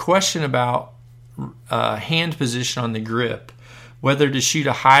question about hand position on the grip, whether to shoot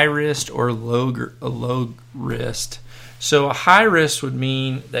a high wrist or a low wrist. So a high wrist would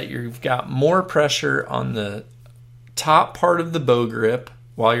mean that you've got more pressure on the top part of the bow grip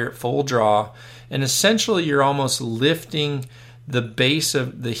while you're at full draw, and essentially you're almost lifting the base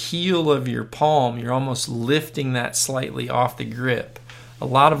of the heel of your palm. You're almost lifting that slightly off the grip. A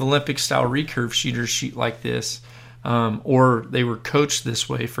lot of Olympic style recurve shooters shoot like this, or they were coached this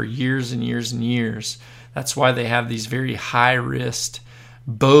way for years and years and years. That's why they have these very high wrist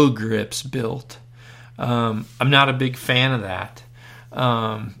bow grips built. I'm not a big fan of that.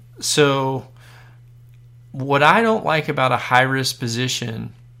 So what I don't like about a high wrist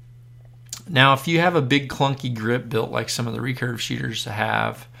position, now if you have a big clunky grip built like some of the recurve shooters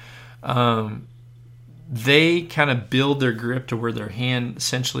have, they kind of build their grip to where their hand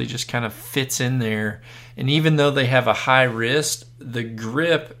essentially just kind of fits in there. And even though they have a high wrist, the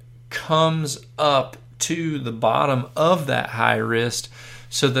grip comes up to the bottom of that high wrist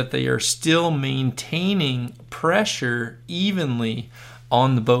so that they are still maintaining pressure evenly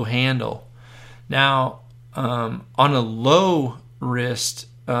on the bow handle. Now, on a low wrist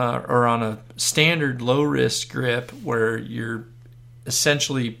or on a standard low wrist grip where you're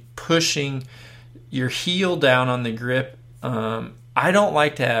essentially pushing your heel down on the grip, I don't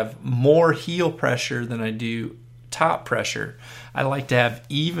like to have more heel pressure than I do top pressure. I like to have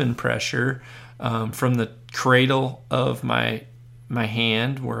even pressure from the cradle of my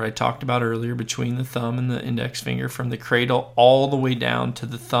hand, where I talked about earlier, between the thumb and the index finger, from the cradle all the way down to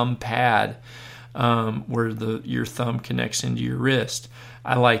the thumb pad, where your thumb connects into your wrist.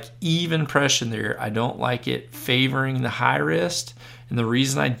 I like even pressure there. I don't like it favoring the high wrist. And the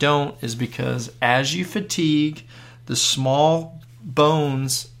reason I don't is because as you fatigue, the small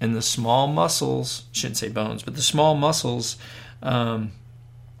bones and the small muscles, shouldn't say bones, but the small muscles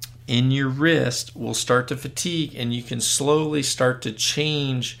in your wrist will start to fatigue, and you can slowly start to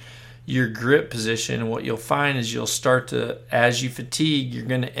change your grip position. And what you'll find is you'll start to, as you fatigue, you're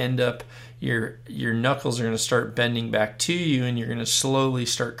going to end up your knuckles are going to start bending back to you, and you're going to slowly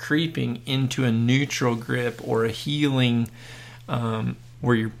start creeping into a neutral grip or a healing,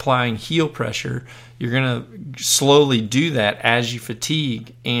 where you're applying heel pressure. You're going to slowly do that as you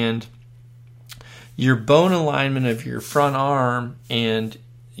fatigue, and your bone alignment of your front arm and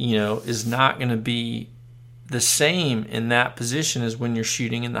is not going to be the same in that position as when you're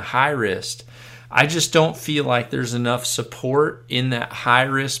shooting in the high wrist. I just don't feel like there's enough support in that high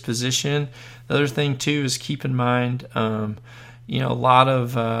wrist position. The other thing too is keep in mind, a lot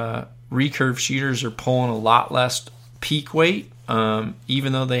of recurve shooters are pulling a lot less peak weight,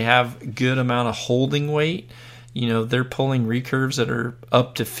 even though they have a good amount of holding weight. They're pulling recurves that are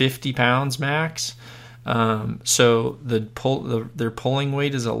up to 50 pounds max. So their pulling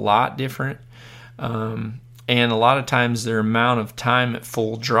weight is a lot different. And a lot of times their amount of time at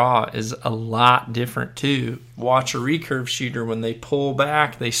full draw is a lot different too. Watch a recurve shooter, when they pull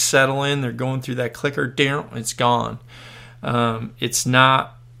back, they settle in, they're going through that clicker, it's gone. It's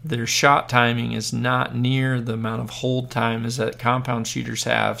not, their shot timing is not near the amount of hold time as that compound shooters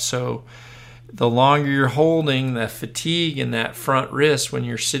have. So the longer you're holding, the fatigue in that front wrist when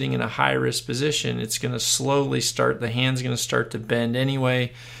you're sitting in a high wrist position, it's going to slowly start, the hand's going to start to bend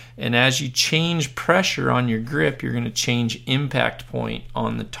anyway. And as you change pressure on your grip, you're going to change impact point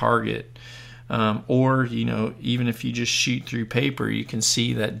on the target. Or even if you just shoot through paper, you can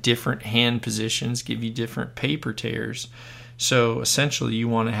see that different hand positions give you different paper tears. So essentially you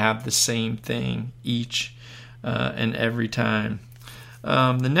want to have the same thing each and every time.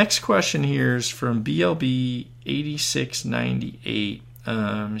 The next question here is from BLB 8698.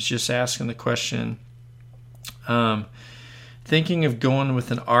 It's just asking the question, thinking of going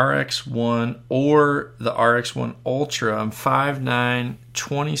with an RX-1 or the RX-1 Ultra. I'm 5'9",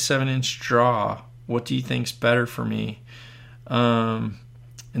 27-inch draw. What do you think's better for me? And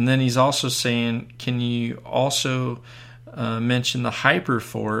then he's also saying, can you also mention the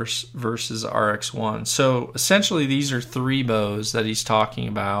Hyperforce versus RX-1? So essentially these are three bows that he's talking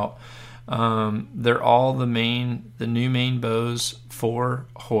about. They're all the new main bows for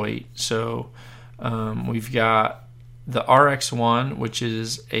Hoyt. So we've got the RX-1, which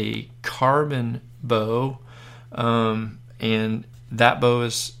is a carbon bow, and that bow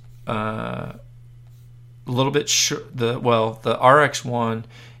is a little bit the RX-1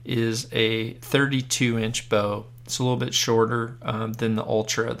 is a 32-inch bow. It's a little bit shorter than the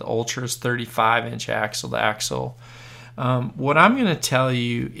Ultra. The Ultra is 35-inch axle to axle. What I'm going to tell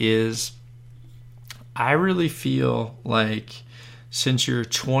you is, I really feel like since you're a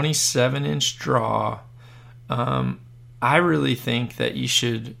 27-inch draw, I really think that you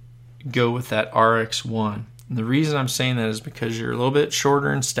should go with that RX-1. And the reason I'm saying that is because you're a little bit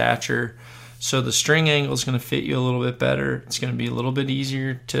shorter in stature, so the string angle is going to fit you a little bit better. It's going to be a little bit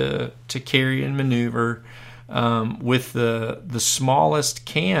easier to carry and maneuver. With the smallest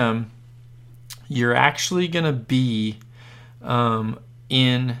cam, you're actually going to be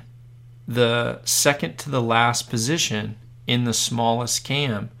in the second to the last position in the smallest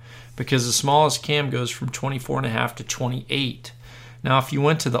cam, because the smallest cam goes from 24.5 to 28. Now, if you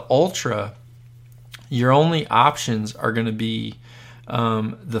went to the Ultra, your only options are going to be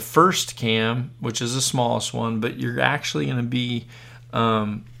the first cam, which is the smallest one, but you're actually going to be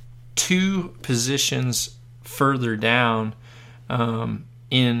two positions further down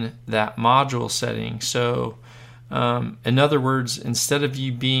in that module setting. So in other words, instead of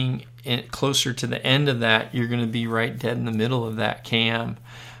you being closer to the end of that, you're going to be right dead in the middle of that cam,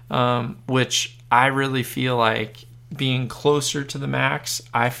 which I really feel like being closer to the max,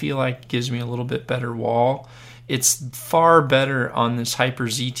 I feel like gives me a little bit better wall. It's far better on this Hyper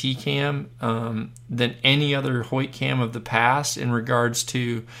ZT cam than any other Hoyt cam of the past in regards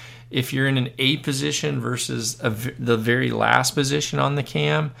to if you're in an A position versus the very last position on the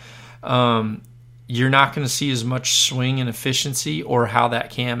cam. You're not going to see as much swing and efficiency, or how that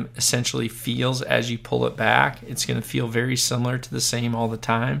cam essentially feels as you pull it back. It's going to feel very similar to the same all the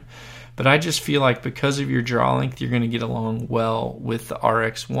time. But I just feel like because of your draw length, you're going to get along well with the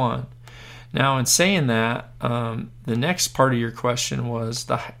RX-1. Now, in saying that, the next part of your question was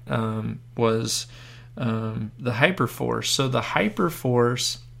the Hyperforce. So the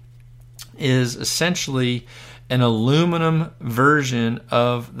Hyperforce is essentially an aluminum version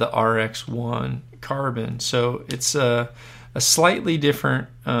of the RX-1 carbon. So it's a slightly different,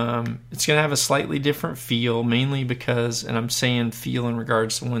 it's going to have a slightly different feel, mainly because, and I'm saying feel in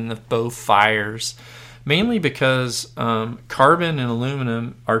regards to when the bow fires, mainly because carbon and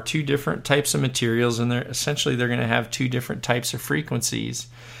aluminum are two different types of materials, and they're going to have two different types of frequencies.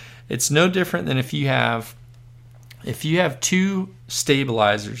 It's no different than if you have if you have two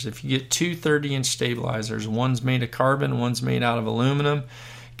stabilizers, if you get two 30-inch stabilizers, one's made of carbon, one's made out of aluminum,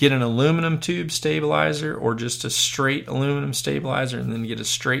 get an aluminum tube stabilizer or just a straight aluminum stabilizer, and then get a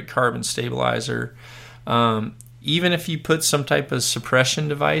straight carbon stabilizer. Even if you put some type of suppression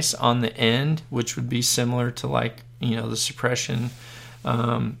device on the end, which would be similar to the suppression,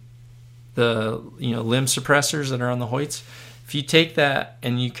 limb suppressors that are on the Hoyts, if you take that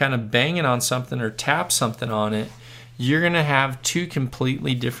and you kind of bang it on something or tap something on it, you're going to have two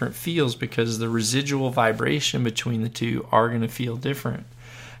completely different feels because the residual vibration between the two are going to feel different.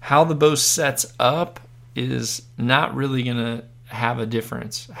 How the bow sets up is not really going to have a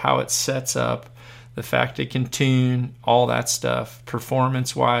difference. How it sets up, the fact it can tune, all that stuff,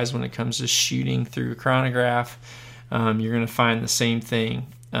 performance-wise when it comes to shooting through a chronograph, you're going to find the same thing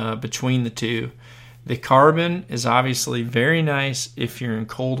between the two. The carbon is obviously very nice if you're in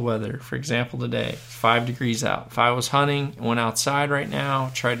cold weather. For example, today, 5 degrees out. If I was hunting, went outside right now,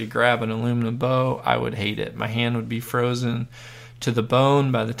 tried to grab an aluminum bow, I would hate it. My hand would be frozen to the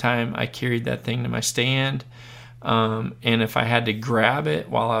bone by the time I carried that thing to my stand. And if I had to grab it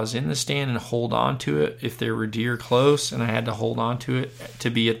while I was in the stand and hold on to it, if there were deer close and I had to hold on to it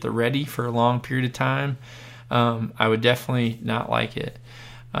to be at the ready for a long period of time, I would definitely not like it.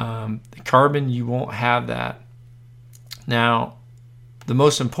 The carbon, you won't have that. Now, the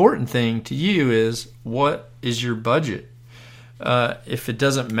most important thing to you is, what is your budget? If it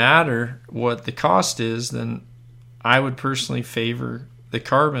doesn't matter what the cost is, then I would personally favor the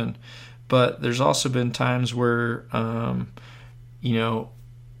carbon. But there's also been times where, I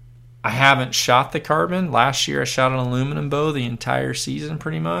haven't shot the carbon. Last year I shot an aluminum bow the entire season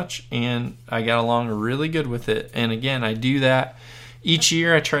pretty much, and I got along really good with it. And again, I do that each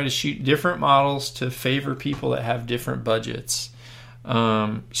year. I try to shoot different models to favor people that have different budgets.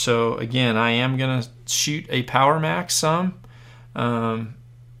 So again, I am going to shoot a Power Max some.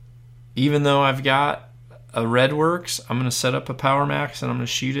 Even though I've got a Redworks, I'm going to set up a Power Max and I'm going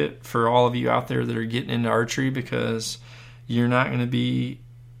to shoot it for all of you out there that are getting into archery, because you're not going to be,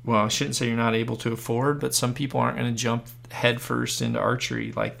 well, I shouldn't say you're not able to afford, but some people aren't going to jump headfirst into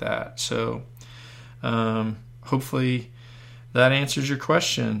archery like that. So hopefully that answers your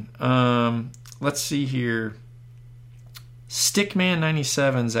question. Let's see here.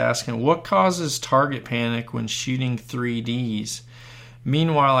 Stickman97 is asking, what causes target panic when shooting 3Ds?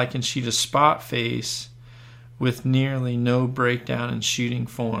 Meanwhile, I can shoot a spot face with nearly no breakdown in shooting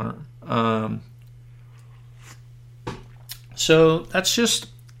form. So that's just,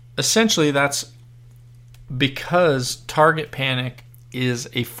 essentially that's because target panic is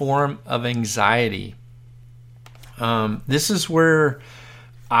a form of anxiety. This is where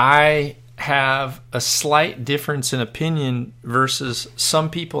I have a slight difference in opinion versus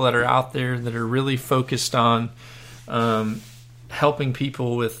some people that are out there that are really focused on helping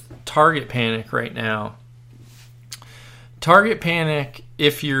people with target panic right now. Target panic,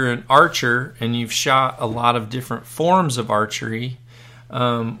 if you're an archer and you've shot a lot of different forms of archery,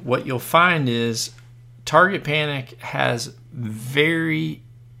 what you'll find is target panic has very,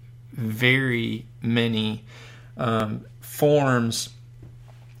 very many forms,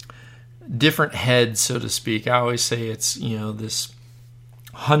 different heads, so to speak. I always say it's, this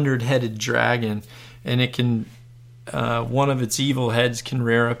 100-headed dragon, and it can, one of its evil heads can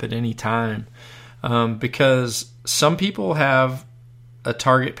rear up at any time, because some people have a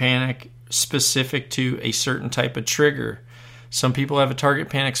target panic specific to a certain type of trigger. Some people have a target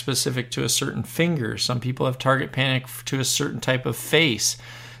panic specific to a certain finger. Some people have target panic to a certain type of face.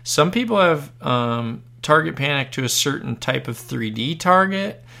 Some people have target panic to a certain type of 3D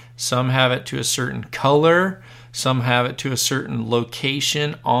target. Some have it to a certain color. Some have it to a certain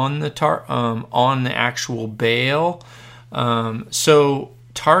location on the on the actual bale. So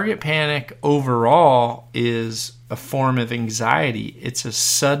target panic overall is a form of anxiety. It's a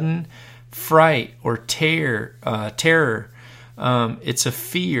sudden fright or terror. It's a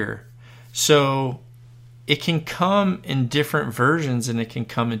fear. So it can come in different versions and it can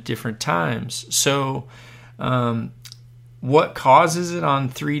come at different times. So what causes it on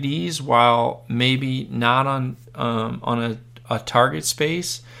 3Ds while maybe not on a target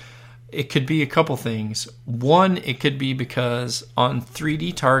space? It could be a couple things. One, it could be because on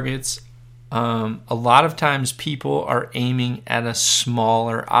 3D targets, a lot of times people are aiming at a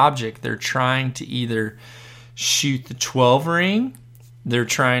smaller object. They're trying to either shoot the 12 ring, they're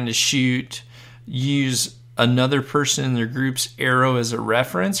trying to use another person in their group's arrow as a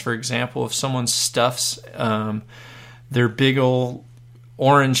reference. For example, if someone stuffs their big old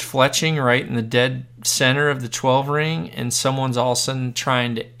orange fletching right in the dead center of the 12 ring, and someone's all of a sudden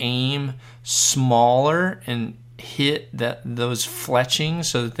trying to aim smaller and hit those fletchings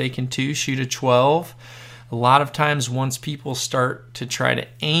so that they can too shoot a 12. A lot of times once people start to try to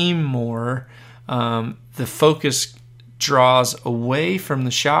aim more, the focus draws away from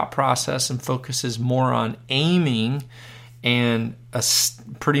the shot process and focuses more on aiming and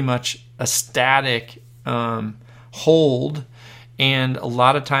pretty much a static hold. And a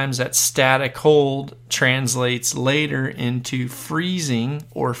lot of times that static hold translates later into freezing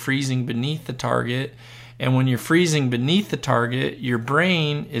or freezing beneath the target. And when you're freezing beneath the target, your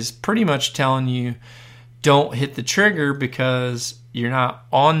brain is pretty much telling you, don't hit the trigger because you're not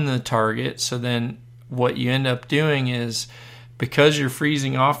on the target. So then what you end up doing is, because you're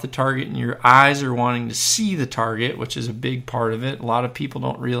freezing off the target and your eyes are wanting to see the target, which is a big part of it. A lot of people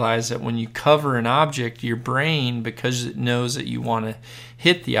don't realize that when you cover an object, your brain, because it knows that you want to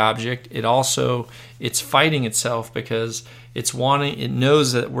hit the object, it's fighting itself because it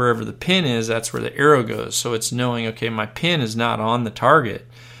knows that wherever the pin is, that's where the arrow goes. So it's knowing, okay, my pin is not on the target,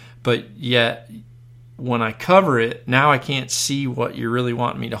 but yet when I cover it, now I can't see what you're really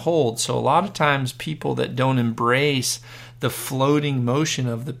wanting me to hold. So a lot of times people that don't embrace the floating motion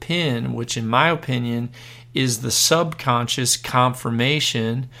of the pin, which in my opinion is the subconscious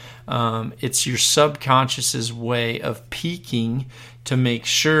confirmation. It's your subconscious's way of peeking to make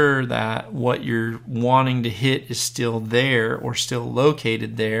sure that what you're wanting to hit is still there or still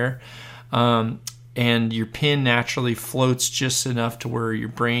located there. And your pin naturally floats just enough to where your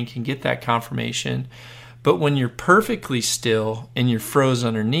brain can get that confirmation. But when you're perfectly still and you're froze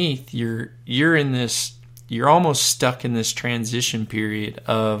underneath, you're almost stuck in this transition period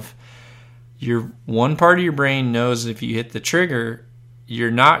of one part of your brain knows if you hit the trigger,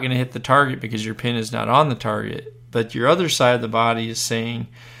 you're not going to hit the target because your pin is not on the target. But your other side of the body is saying,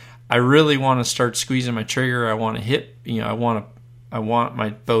 I really want to start squeezing my trigger. I want to hit, I want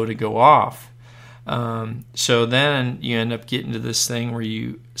my bow to go off. So then you end up getting to this thing where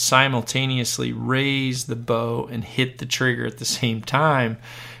you simultaneously raise the bow and hit the trigger at the same time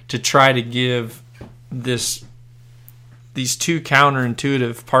to try to give these two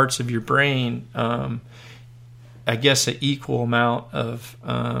counterintuitive parts of your brain, I guess, an equal amount of,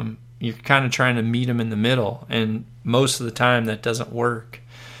 you're kind of trying to meet them in the middle, and most of the time that doesn't work.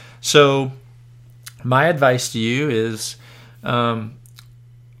 So my advice to you is,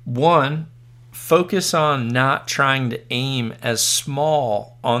 one, focus on not trying to aim as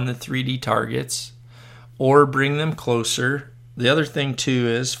small on the 3D targets or bring them closer. The other thing too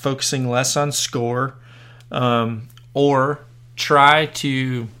is focusing less on score, or try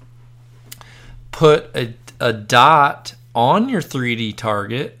to put a dot on your 3D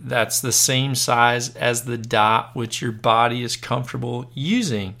target that's the same size as the dot which your body is comfortable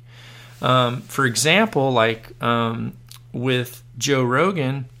using. For example, like with Joe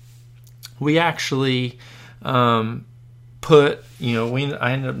Rogan, we actually I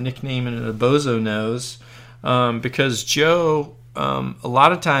ended up nicknaming it a bozo nose, because Joe, a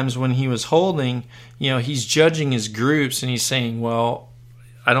lot of times when he was holding, he's judging his groups and he's saying, well,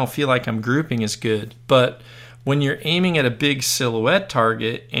 I don't feel like I'm grouping as good. But when you're aiming at a big silhouette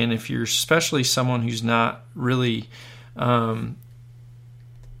target, and if you're especially someone who's not really,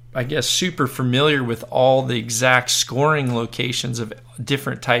 super familiar with all the exact scoring locations of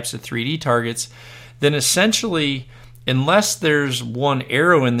different types of 3D targets, then essentially, unless there's one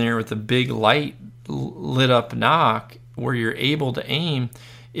arrow in there with a big light lit up knock where you're able to aim,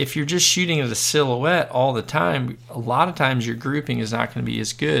 if you're just shooting at a silhouette all the time, a lot of times your grouping is not going to be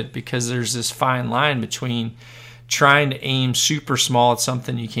as good, because there's this fine line between trying to aim super small at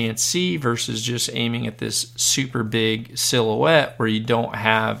something you can't see versus just aiming at this super big silhouette where you don't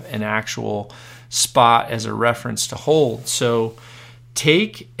have an actual spot as a reference to hold. So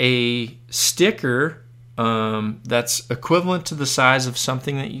take a sticker that's equivalent to the size of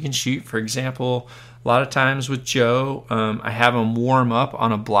something that you can shoot. For example, a lot of times with Joe, I have him warm up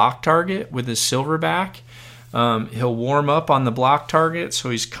on a block target with his silverback. He'll warm up on the block target so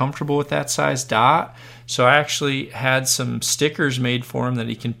he's comfortable with that size dot. So I actually had some stickers made for him that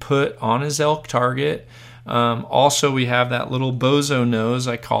he can put on his elk target. Also, we have that little bozo nose,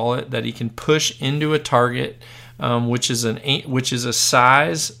 I call it, that he can push into a target, which is a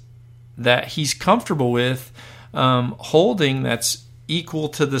size that he's comfortable with holding, that's equal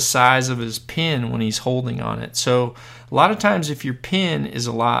to the size of his pin when he's holding on it. So a lot of times if your pin is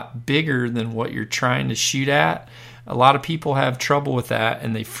a lot bigger than what you're trying to shoot at, a lot of people have trouble with that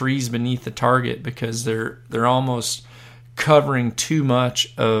and they freeze beneath the target because they're almost covering too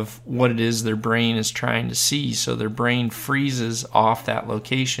much of what it is their brain is trying to see. So their brain freezes off that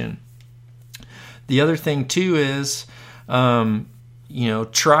location. The other thing too is,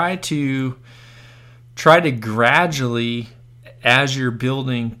 try to try to gradually, as you're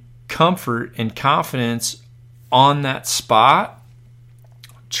building comfort and confidence on that spot,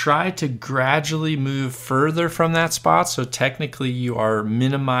 try to gradually move further from that spot. So technically you are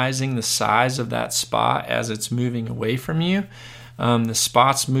minimizing the size of that spot as it's moving away from you. The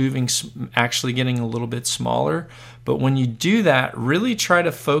spot's moving, actually getting a little bit smaller. But when you do that, really try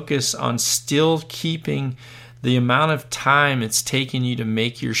to focus on still keeping the amount of time it's taking you to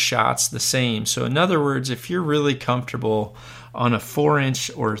make your shots the same. So in other words, if you're really comfortable on a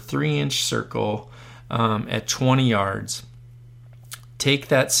 4-inch or 3-inch circle at 20 yards, take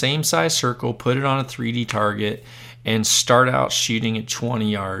that same size circle, put it on a 3D target, and start out shooting at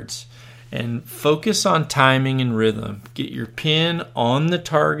 20 yards. And focus on timing and rhythm. Get your pin on the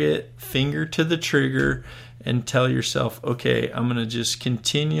target, finger to the trigger, and tell yourself, okay, I'm going to just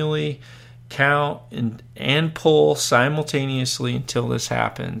continually count and pull simultaneously until this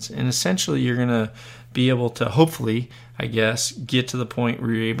happens. And essentially you're going to be able to, hopefully, I guess, get to the point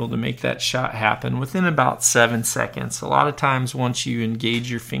where you're able to make that shot happen within about 7 seconds. A lot of times once you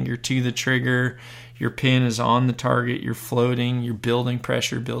engage your finger to the trigger, your pin is on the target, you're floating, you're building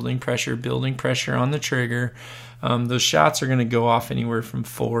pressure on the trigger. Those shots are going to go off anywhere from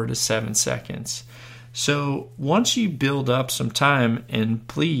 4 to 7 seconds. So once you build up some time, and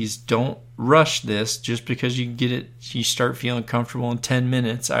please don't rush this just because you start feeling comfortable in 10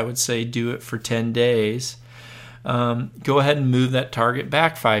 minutes. I would say do it for 10 days. Go ahead and move that target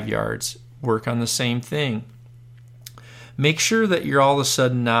back 5 yards. Work on the same thing. Make sure that you're all of a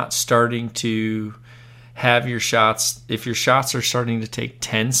sudden not starting to have your shots. If your shots are starting to take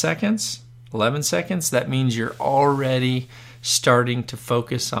 10 seconds, 11 seconds, that means you're already starting to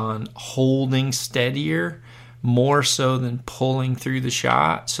focus on holding steadier more so than pulling through the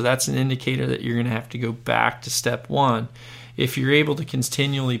shot. So that's an indicator that you're going to have to go back to step one. If you're able to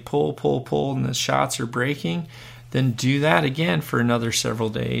continually pull, and the shots are breaking, then do that again for another several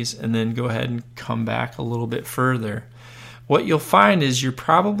days, and then go ahead and come back a little bit further. What you'll find is you're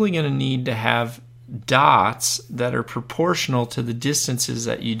probably going to need to have dots that are proportional to the distances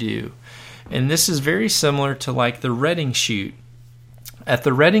that you do. And this is very similar to like the Redding shoot. At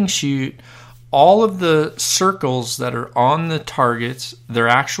the Redding shoot, all of the circles that are on the targets, they're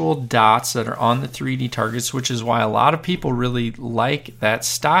actual dots that are on the 3D targets, which is why a lot of people really like that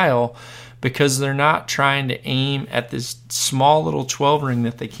style, because they're not trying to aim at this small little 12 ring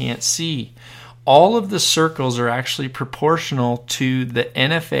that they can't see. All of the circles are actually proportional to the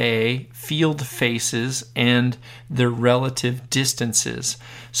NFA field faces and their relative distances.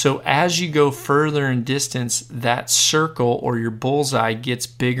 So as you go further in distance, that circle or your bullseye gets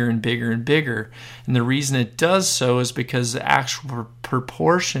bigger and bigger and bigger. And the reason it does so is because the actual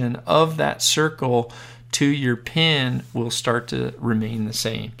proportion of that circle to your pin will start to remain the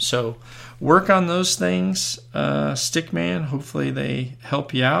same. So work on those things, Stickman. Hopefully they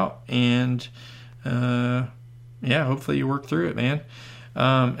help you out, and hopefully you work through it, man.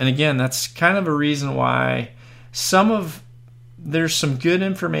 And again, that's kind of a reason why there's some good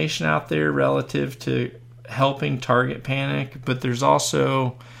information out there relative to helping target panic, but there's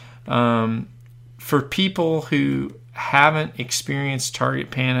also for people who haven't experienced target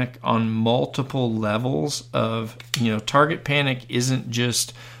panic on multiple levels of, target panic isn't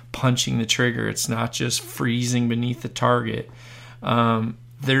just punching the trigger. It's not just freezing beneath the target.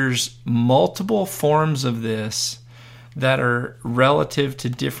 There's multiple forms of this that are relative to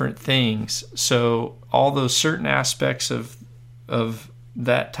different things. So although certain aspects of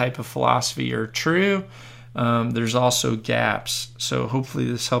that type of philosophy are true, there's also gaps. So hopefully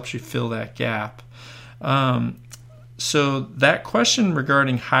this helps you fill that gap. So that question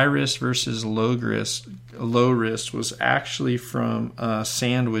regarding high risk versus low risk was actually from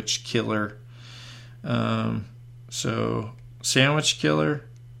Sandwich Killer. So Sandwich Killer,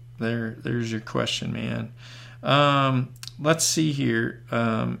 there's your question, man. Let's see here.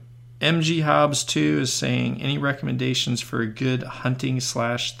 MG Hobbs 2 is saying, any recommendations for a good hunting /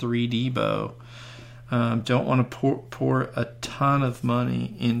 3D bow? Don't want to pour a ton of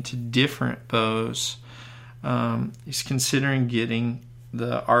money into different bows. He's considering getting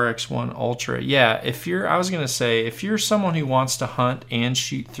the RX1 Ultra. Yeah, if you're someone who wants to hunt and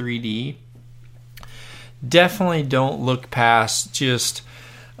shoot 3D, definitely don't look past just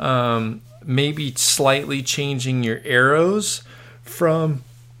maybe slightly changing your arrows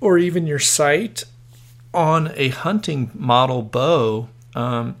or even your sight on a hunting model bow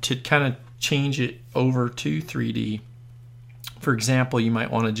to kind of change it over to 3D. For example, you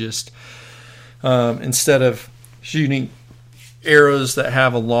might want to just instead of shooting arrows that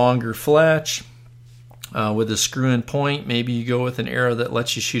have a longer fletch with a screw-in point. Maybe you go with an arrow that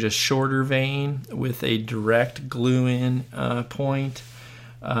lets you shoot a shorter vein with a direct glue-in point.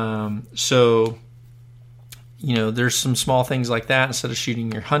 So, there's some small things like that. Instead of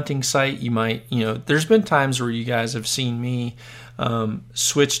shooting your hunting sight, you might, there's been times where you guys have seen me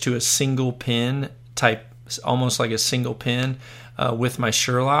switch to a single pin type, almost like a single pin with my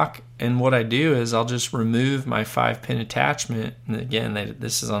Sherlock. And what I do is I'll just remove my 5-pin attachment. And again,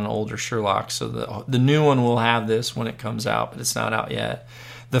 this is on older Sherlock, so the new one will have this when it comes out, but it's not out yet.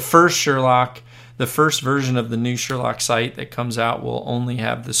 The first version of the new Sherlock sight that comes out will only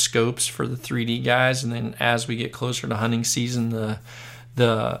have the scopes for the 3D guys, and then as we get closer to hunting season,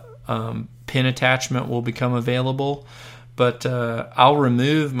 the pin attachment will become available. But I'll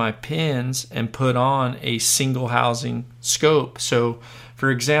remove my pins and put on a single housing scope. So,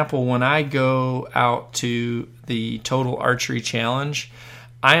 for example, when I go out to the Total Archery Challenge,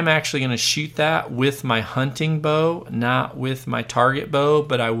 I'm actually going to shoot that with my hunting bow, not with my target bow,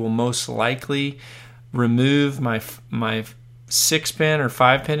 but I will most likely remove my 6-pin or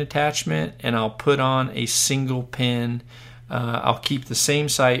 5-pin attachment, and I'll put on a single pin. I'll keep the same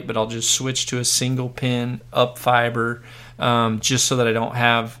sight, but I'll just switch to a single pin up fiber, just so that I don't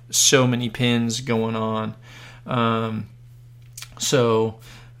have so many pins going on. So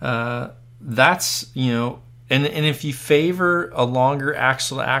that's, and if you favor a longer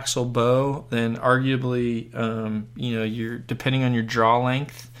axle-to-axle bow, then arguably, you're depending on your draw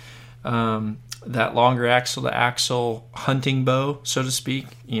length, that longer axle-to-axle hunting bow, so to speak,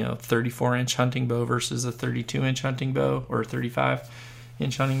 34-inch hunting bow versus a 32-inch hunting bow, or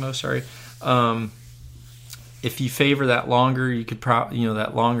 35-inch hunting bow, sorry. If you favor that longer, you could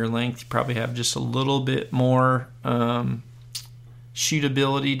that longer length, you probably have just a little bit more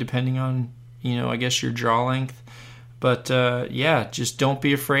shootability depending on, I guess your draw length. But just don't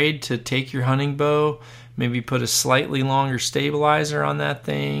be afraid to take your hunting bow, maybe put a slightly longer stabilizer on that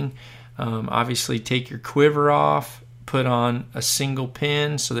thing. Obviously take your quiver off, put on a single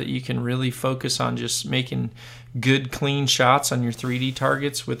pin so that you can really focus on just making good clean shots on your 3D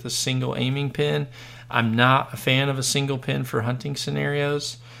targets with a single aiming pin. I'm not a fan of a single pin for hunting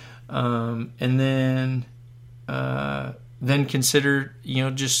scenarios. And then consider,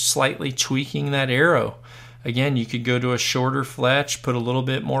 just slightly tweaking that arrow. Again, you could go to a shorter fletch, put a little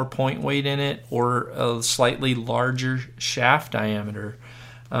bit more point weight in it, or a slightly larger shaft diameter.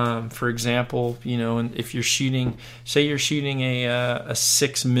 For example, if you're shooting, say you're shooting a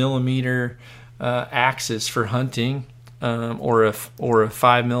 6mm axis for hunting, or a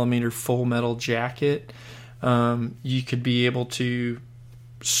 5mm full metal jacket, you could be able to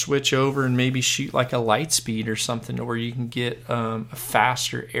switch over and maybe shoot like a light speed or something, where you can get a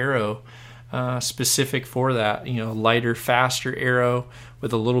faster arrow specific for that. Lighter, faster arrow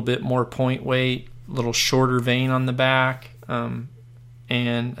with a little bit more point weight, a little shorter vein on the back, and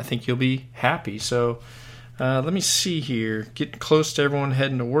I think you'll be happy. So let me see here. Getting close to everyone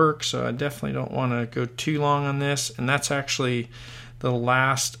heading to work, so I definitely don't want to go too long on this. And that's actually the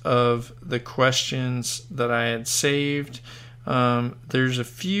last of the questions that I had saved. There's a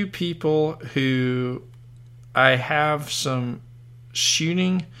few people who I have some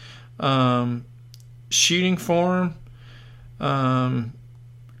shooting form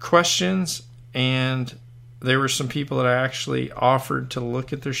questions, and there were some people that I actually offered to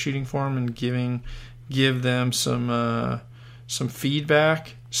look at their shooting form and give them some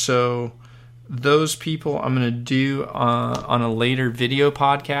feedback. So those people I'm going to do on a later video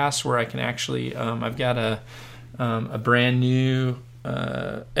podcast, where I can actually I've got a brand new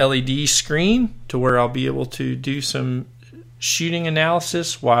LED screen to where I'll be able to do some shooting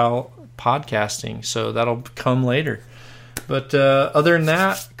analysis while podcasting. So that'll come later. But other than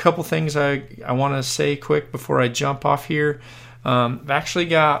that, a couple things I want to say quick before I jump off here. I've actually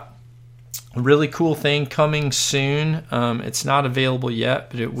got a really cool thing coming soon. It's not available yet,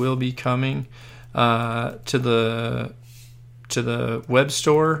 but it will be coming to the web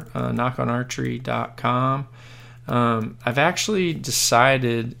store, nockonarchery.com. I've actually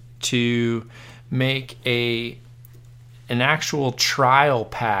decided to make an actual trial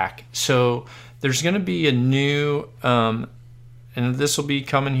pack. So there's going to be a new, and this will be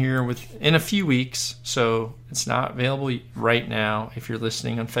coming here in a few weeks. So it's not available right now if you're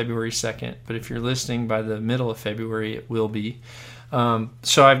listening on February 2nd, but if you're listening by the middle of February, it will be.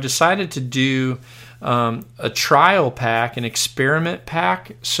 So I've decided to do a trial pack, an experiment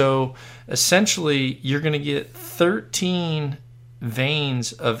pack. So essentially, you're going to get 13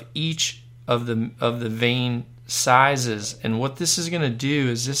 veins of each of the vein sizes. And what this is going to do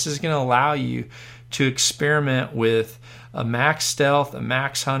is this is going to allow you to experiment with a Max Stealth, a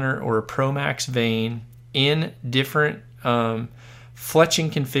Max Hunter, or a Pro Max vein in different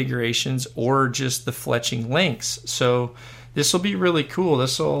fletching configurations or just the fletching lengths. So this will be really cool.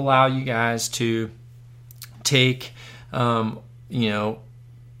 This will allow you guys to take,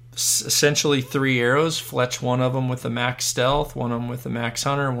 essentially 3 arrows, fletch one of them with a Max Stealth, one of them with a Max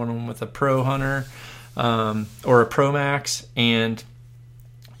Hunter, one of them with a Pro Hunter, or a Pro Max, and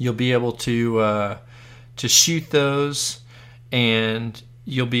you'll be able to shoot those, and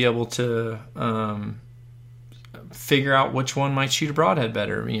you'll be able to figure out which one might shoot a broadhead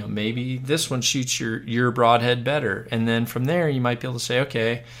better. Maybe this one shoots your broadhead better, and then from there you might be able to say,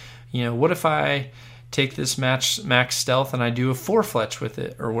 okay, what if I take this Max Stealth and I do a 4 fletch with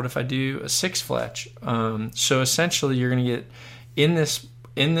it, or what if I do a 6 fletch? So essentially, you're going to get in this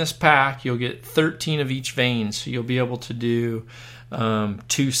pack, you'll get 13 of each vein. So you'll be able to do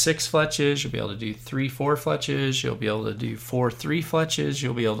 2 6 fletches, you'll be able to do 3 4 fletches, you'll be able to do 4 3 fletches,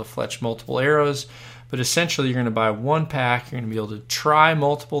 you'll be able to fletch multiple arrows. But essentially, you're going to buy one pack, you're going to be able to try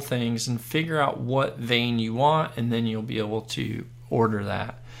multiple things and figure out what vein you want, and then you'll be able to order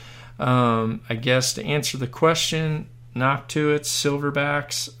that. I guess to answer the question, Noctuits,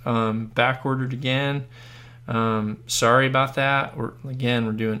 Silverbacks, back ordered again. Sorry about that. We're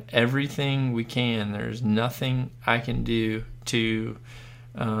doing everything we can. There's nothing I can do to,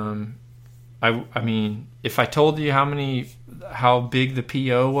 I mean, if I told you how big the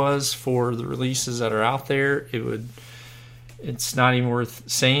PO was for the releases that are out there, it's not even worth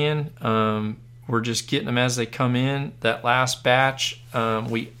saying. We're just getting them as they come in. That last batch,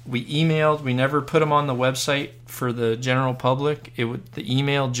 we emailed. We never put them on the website for the general public. The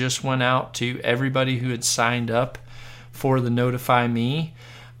email just went out to everybody who had signed up for the Notify Me.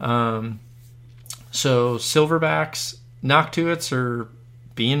 So Silverbacks, Noctuits are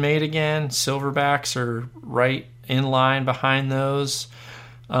being made again. Silverbacks are right in line behind those.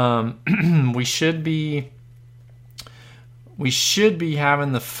 We should be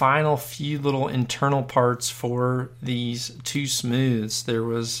having the final few little internal parts for these 2 smooths. There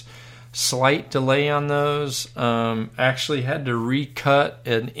was slight delay on those. Actually had to recut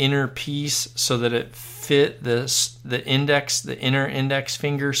an inner piece so that it fit the inner index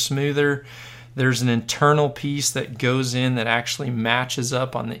finger smoother. There's an internal piece that goes in that actually matches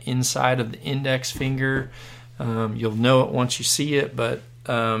up on the inside of the index finger. You'll know it once you see it, but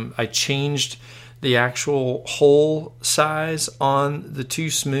I changed the actual hole size on the 2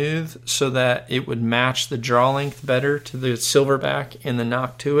 smooth so that it would match the draw length better to the Silverback and the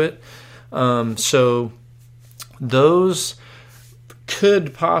Noctuit. So those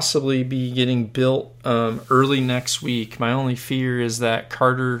could possibly be getting built early next week. My only fear is that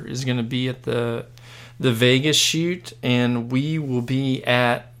Carter is going to be at the Vegas shoot, and we will be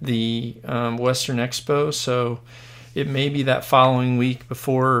at the Western Expo, so it may be that following week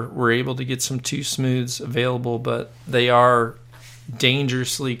before we're able to get some 2 smooths available, but they are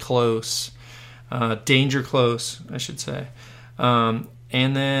dangerously close. Danger close, I should say.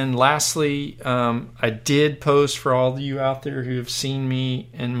 And then lastly, I did post for all of you out there who have seen me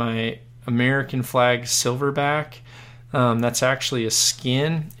in my American flag Silverback. That's actually a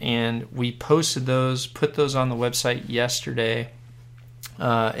skin, and we posted those, put those on the website yesterday.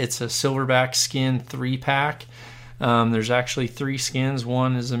 It's a Silverback skin 3-pack. There's actually 3 skins.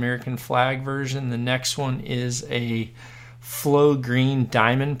 One is American flag version. The next one is a flow green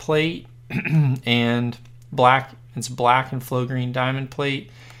diamond plate and black. It's black and flow green diamond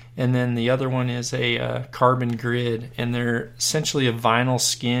plate. And then the other one is a carbon grid. And they're essentially a vinyl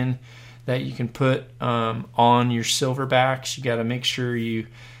skin that you can put on your Silverbacks. You got to make sure you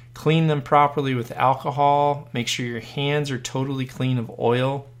clean them properly with alcohol. Make sure your hands are totally clean of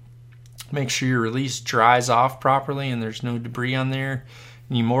oil. Make sure your release dries off properly and there's no debris on there.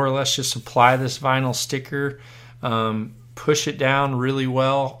 And you more or less just apply this vinyl sticker, push it down really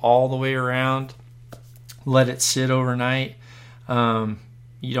well all the way around, let it sit overnight.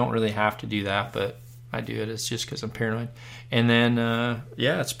 You don't really have to do that, but I do it. It's just because I'm paranoid. And then,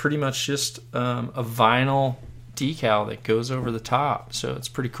 it's pretty much just a vinyl decal that goes over the top. So it's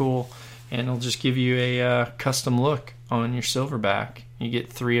pretty cool. And it'll just give you a custom look on your Silverback. You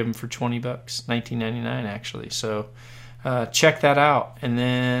get 3 of them for $20, $19.99 actually. So check that out. And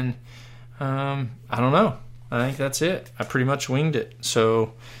then I don't know. I think that's it. I pretty much winged it.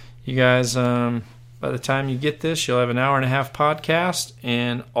 So you guys, by the time you get this, you'll have an 1.5-hour podcast,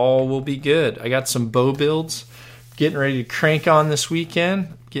 and all will be good. I got some bow builds getting ready to crank on this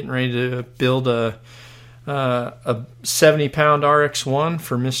weekend. Getting ready to build a 70-pound RX-1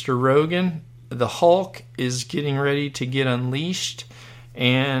 for Mr. Rogan. The Hulk is getting ready to get unleashed,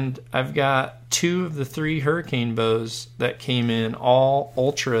 And I've got 2 of the 3 Hurricane bows that came in, all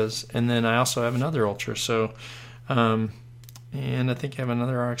ultras, and then I also have another ultra. So, and I think I have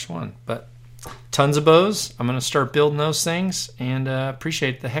another RX1. But tons of bows. I'm going to start building those things, and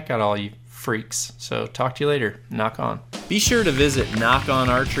appreciate the heck out of all you freaks. So talk to you later. Nock On. Be sure to visit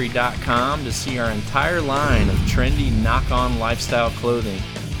knockonarchery.com to see our entire line of trendy Nock On lifestyle clothing.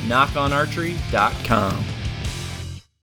 knockonarchery.com.